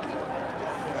cloudy.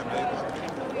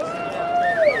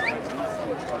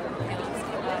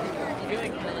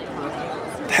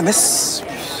 Damn, this.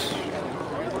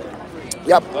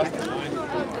 Yep.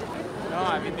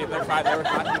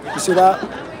 You see that?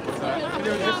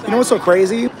 You know what's so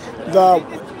crazy?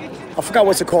 I forgot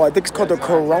what's it called. I think it's called the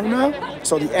corona.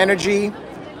 So the energy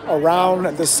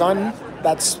around the sun,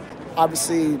 that's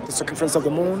obviously the circumference of the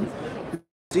moon. You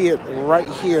see it right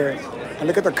here. And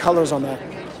look at the colors on that.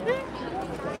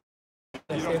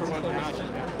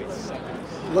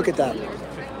 Look at that.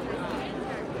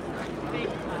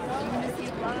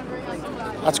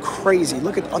 That's crazy.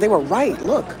 Look at, oh, they were right.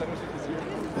 Look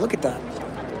at that.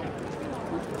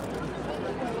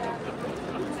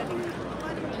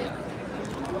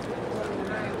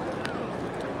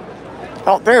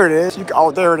 Oh, there it is.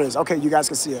 Oh, there it is. Okay, you guys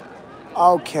can see it.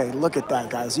 Okay, look at that,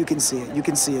 guys. You can see it. You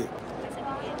can see it.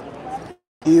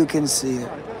 You can see it.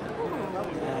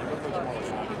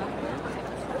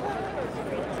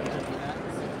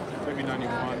 Maybe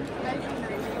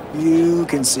 91. You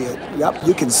can see it. Yep,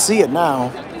 you can see it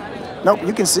now. Nope,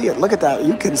 you can see it. Look at that.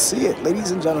 You can see it,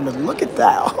 ladies and gentlemen. Look at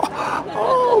that.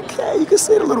 Okay, you can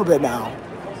see it a little bit now.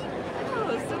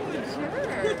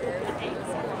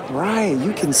 Right,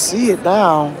 you can see it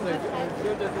now.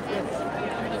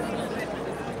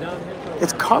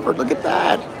 It's covered. Look at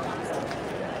that.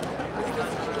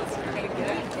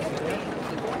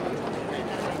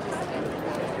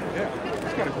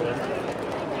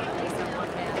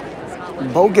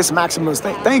 Bogus Maximus.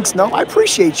 Thanks, no. I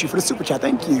appreciate you for the super chat.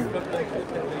 Thank you.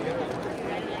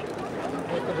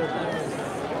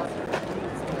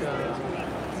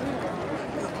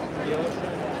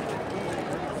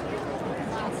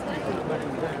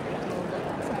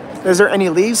 Is there any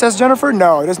leaves, says Jennifer?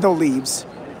 No, there's no leaves.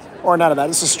 Or none of that.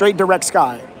 It's a straight direct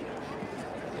sky.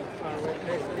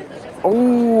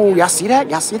 Oh, y'all see that?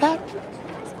 Y'all see that?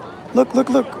 Look, look,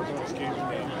 look.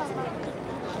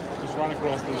 Just run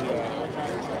across the side.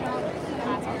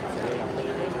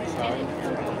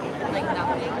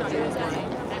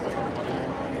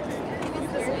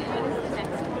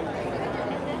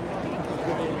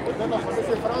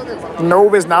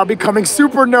 Nova is now becoming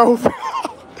supernova.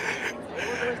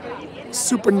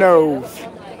 Supernova.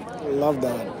 Love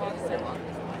that.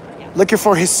 Looking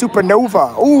for his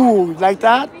supernova. Ooh, like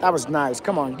that? That was nice.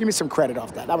 Come on, give me some credit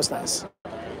off that. That was nice.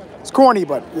 It's corny,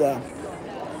 but yeah.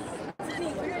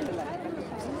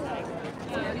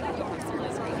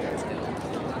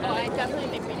 I definitely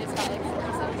think we just got like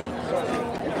 47.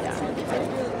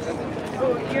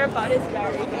 Oh, your butt is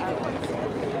very bad.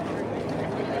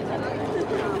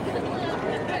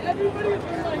 Everybody's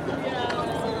like, yeah.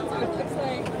 It's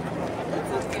like,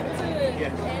 let's get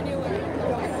to anywhere.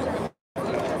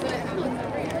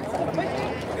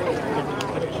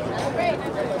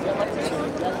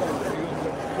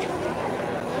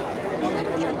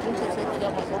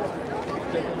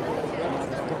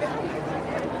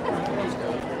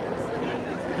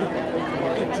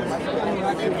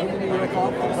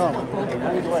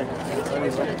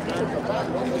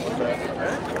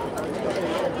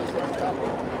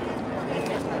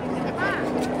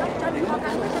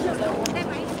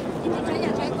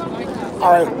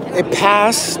 All right, it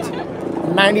passed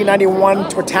 9091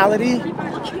 totality.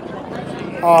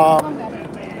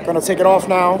 Gonna take it off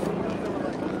now.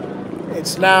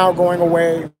 It's now going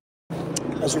away.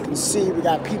 As you can see, we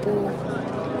got people.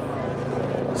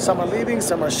 Some are leaving,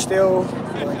 some are still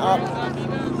going up.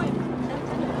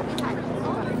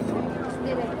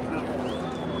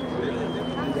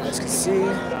 You guys can see.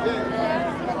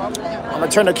 I'm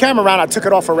gonna turn the camera around. I took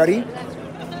it off already.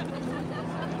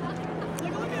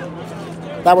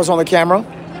 That was on the camera.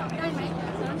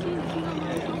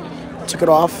 Took it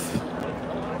off.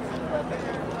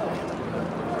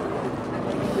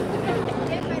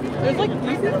 There's like,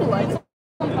 you see the lights?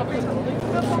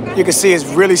 You can see it's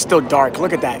really still dark.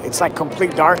 Look at that. It's like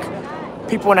complete dark.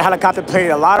 People in the helicopter paid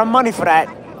a lot of money for that.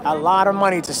 A lot of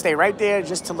money to stay right there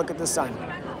just to look at the sun.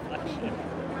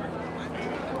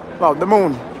 Well, the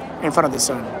moon in front of the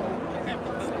sun.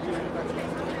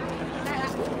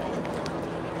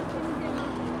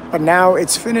 But now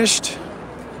it's finished.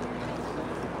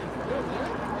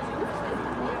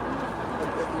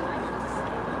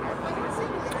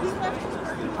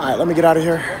 All right, let me get out of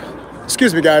here.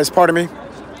 Excuse me, guys. Pardon me.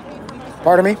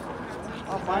 Pardon me.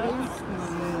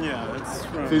 Yeah, that's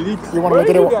right. You want to look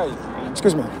at it?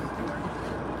 Excuse me.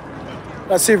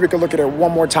 Let's see if we can look at it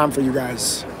one more time for you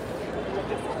guys.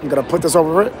 I'm gonna put this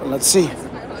over it, and let's see.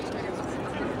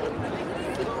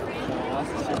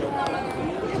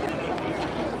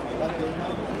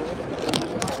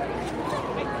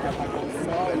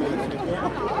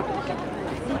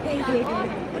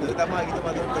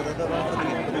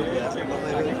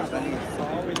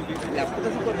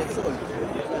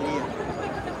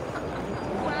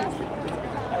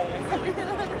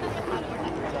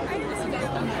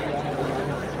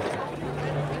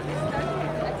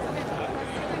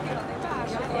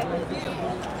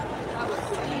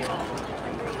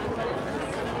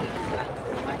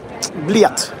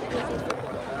 Bliat.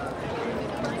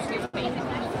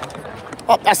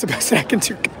 Oh, that's the best that I can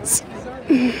do, guys.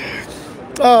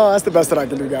 Oh, that's the best that I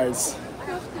can do, guys.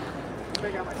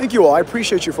 Thank you all. I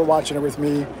appreciate you for watching it with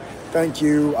me. Thank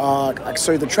you. I can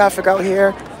show you the traffic out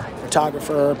here.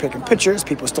 Photographer picking pictures.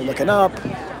 People still looking up.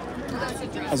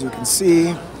 As you can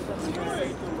see.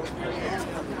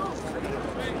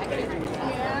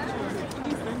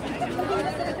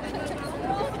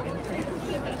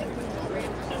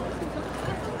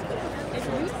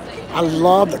 I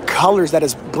love the colors that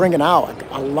it's bringing out.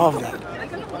 I love that.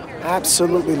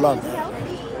 Absolutely love that.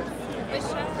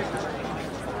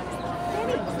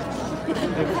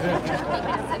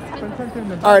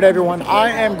 All right, everyone.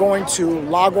 I am going to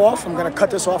log off. I'm going to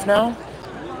cut this off now.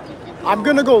 I'm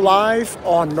going to go live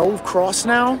on Nove Cross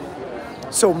now.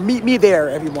 So meet me there,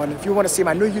 everyone. If you want to see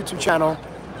my new YouTube channel,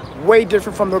 way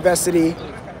different from Novesity.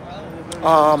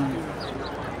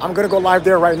 I'm going to go live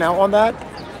there right now on that.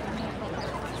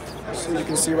 So you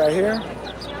can see right here.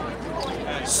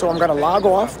 So I'm going to log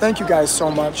off. Thank you guys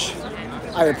so much.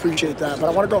 I appreciate that. But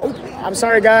I want to go. Oh, I'm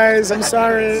sorry, guys. I'm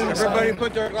sorry. Everybody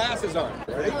put their glasses on.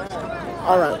 Ready?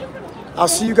 All right. I'll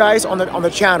see you guys on the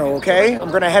channel, okay? I'm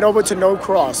going to head over to Nove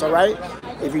Cross, all right?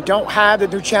 If you don't have the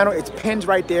new channel, it's pinned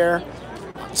right there.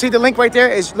 See the link right there?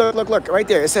 Is look, right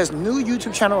there. It says new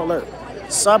YouTube channel alert.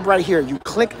 Sub right here. You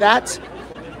click that.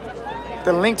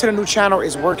 The link to the new channel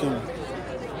is working.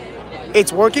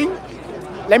 It's working?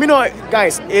 Let me know,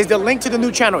 guys, is the link to the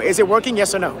new channel, is it working?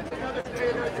 Yes or no?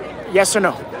 Yes or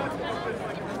no?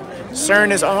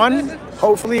 CERN is on.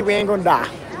 Hopefully we ain't gonna die.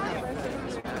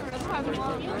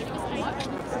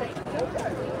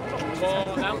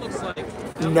 Well, that looks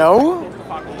like No?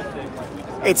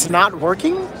 It's not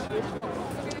working?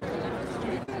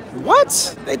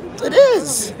 What? It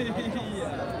is.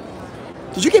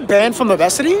 Did you get banned from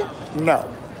Novesity? No.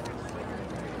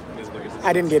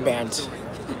 I didn't get banned.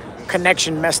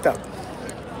 Connection messed up.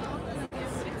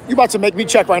 You about to make me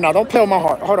check right now. Don't play with my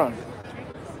heart. Hold on.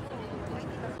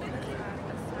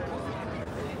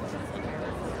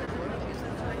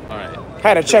 all right.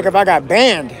 Had to check if I got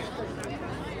banned.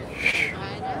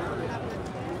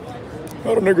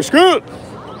 Oh, the nigga's good.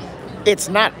 It's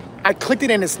not. I clicked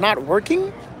it and it's not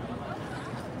working.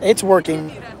 It's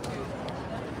working.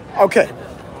 Okay.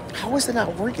 How is it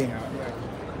not working?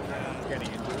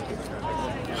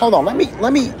 Hold on. Let me.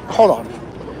 Hold on.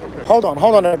 Hold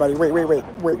on, everybody. Wait.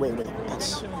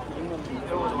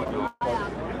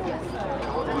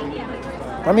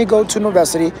 Let me go to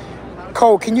Novesity.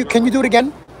 Cole, can you do it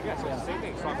again?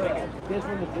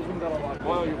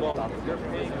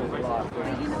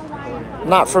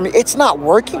 Not for me. It's not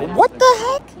working. What the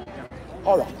heck?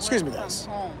 Hold on. Excuse me, guys.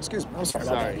 Excuse me. I'm sorry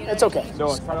about that. It's okay.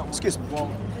 Excuse me.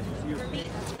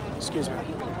 Excuse me.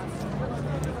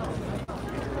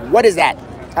 What is that?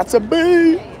 That's a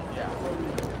bee.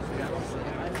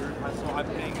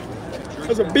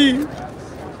 That's a bee.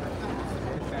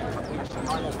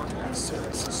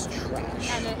 This is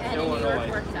trash.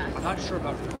 I'm not sure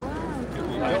about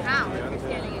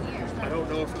I don't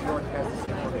know if New York has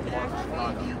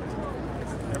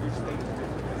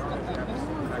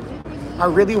I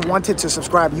really wanted to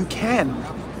subscribe. You can.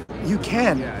 You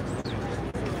can.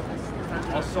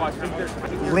 Also, I think there's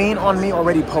Lean on Me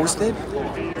already posted.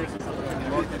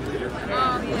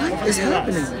 What is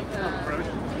happening?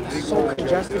 So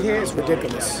congested here, it's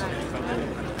ridiculous.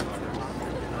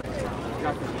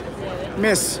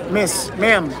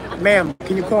 Ma'am,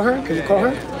 can you call her? Can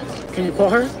you call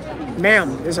her?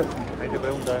 Ma'am, there's a...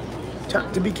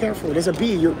 To be careful, there's a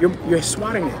bee. You're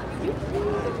swatting it.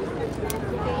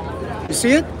 You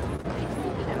see it?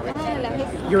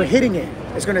 You're hitting it.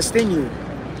 It's gonna sting you.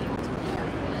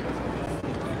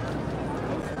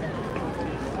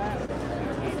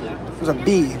 There's a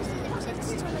bee.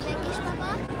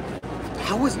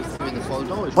 How is it?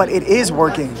 But it is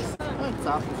working.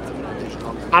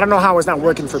 I don't know how it's not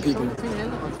working for people.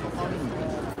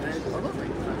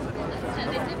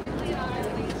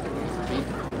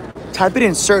 Type it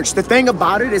in search. The thing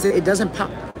about it is it doesn't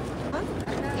pop.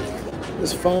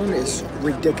 This phone is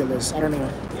ridiculous. I don't know.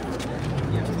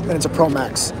 And it's a Pro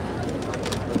Max.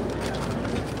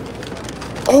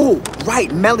 Oh,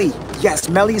 right, Melly. Yes,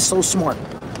 Melly is so smart.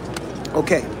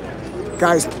 Okay,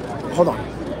 guys, hold on.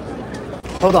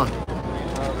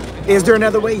 Is there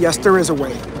another way? Yes, there is a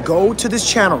way. Go to this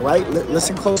channel, right?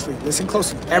 Listen closely.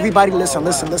 Everybody listen.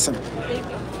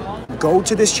 Go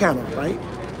to this channel, right?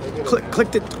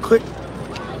 Click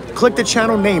the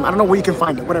channel name. I don't know where you can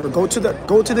find it. Whatever. Go to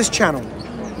this channel.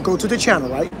 Go to the channel,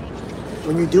 right?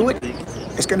 When you do it,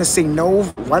 it's gonna say no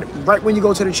right when you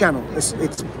go to the channel. It's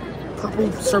purple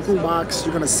circle box.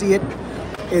 You're gonna see it.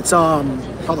 It's hold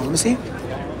on, let me see.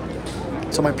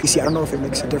 It's on my PC. I don't know if it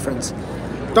makes a difference.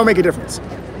 Don't make a difference.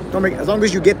 As long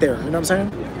as you get there, you know what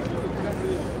I'm saying?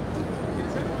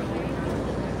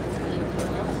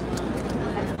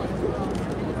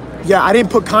 Yeah, I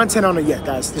didn't put content on it yet,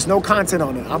 guys. There's no content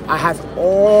on it. I have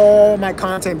all my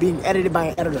content being edited by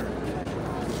an editor.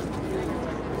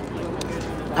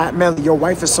 Melly, your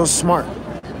wife is so smart.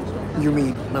 You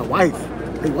mean my wife?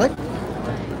 Wait, what?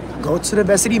 Go to the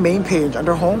Novesity main page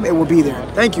under home. It will be there.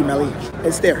 Thank you, Melly.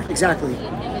 It's there. Exactly.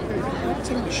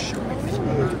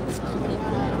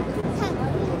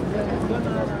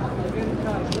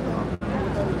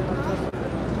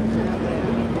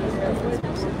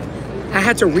 I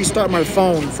had to restart my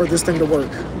phone for this thing to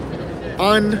work.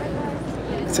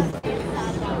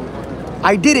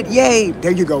 I did it, yay!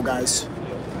 There you go, guys.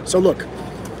 So look.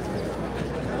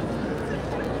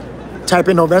 Type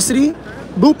in Novesity,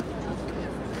 boop.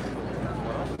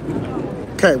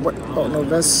 Okay, what? Oh,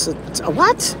 Novesity,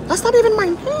 what? That's not even my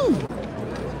name.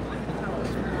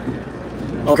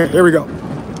 Okay, here we go.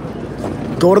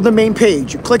 Go to the main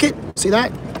page, you click it, see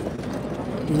that?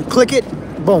 You click it,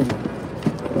 boom.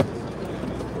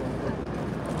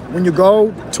 When you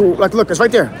go to, like, look, it's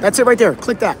right there. That's it right there.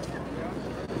 Click that.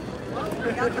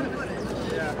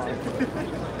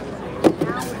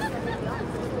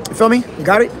 You feel me? You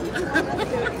got it?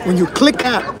 When you click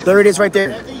that, there it is right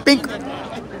there. Bink.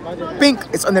 Bink.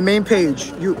 It's on the main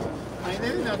page. You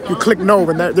click no,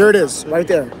 and there it is, right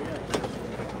there.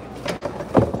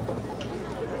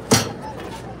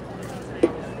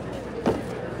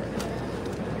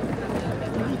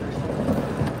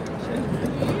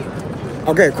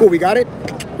 Okay, cool, we got it?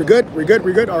 We're good? We're good?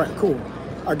 We're good? All right, cool.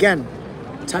 Again,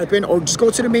 type in, or just go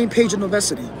to the main page of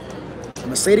Novesity. I'm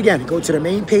gonna say it again, go to the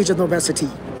main page of Novesity.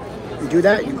 You do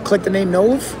that, you click the name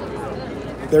Nove,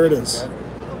 there it is.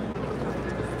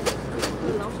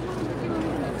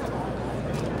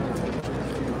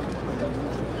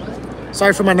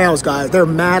 Sorry for my nails, guys. They're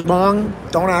mad long.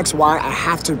 Don't ask why. I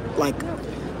have to, like,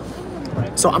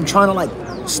 so I'm trying to, like,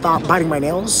 stop biting my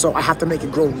nails, so I have to make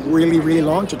it grow really, really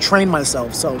long to train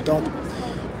myself. So don't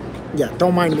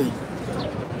mind me.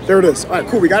 There it is. All right,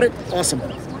 cool. We got it? Awesome.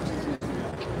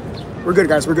 We're good,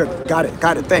 guys. We're good. Got it.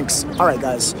 Got it. Thanks. All right,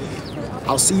 guys.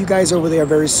 I'll see you guys over there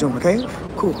very soon, okay?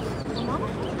 Cool.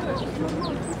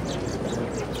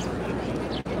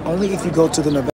 Only if you go to the Novesity.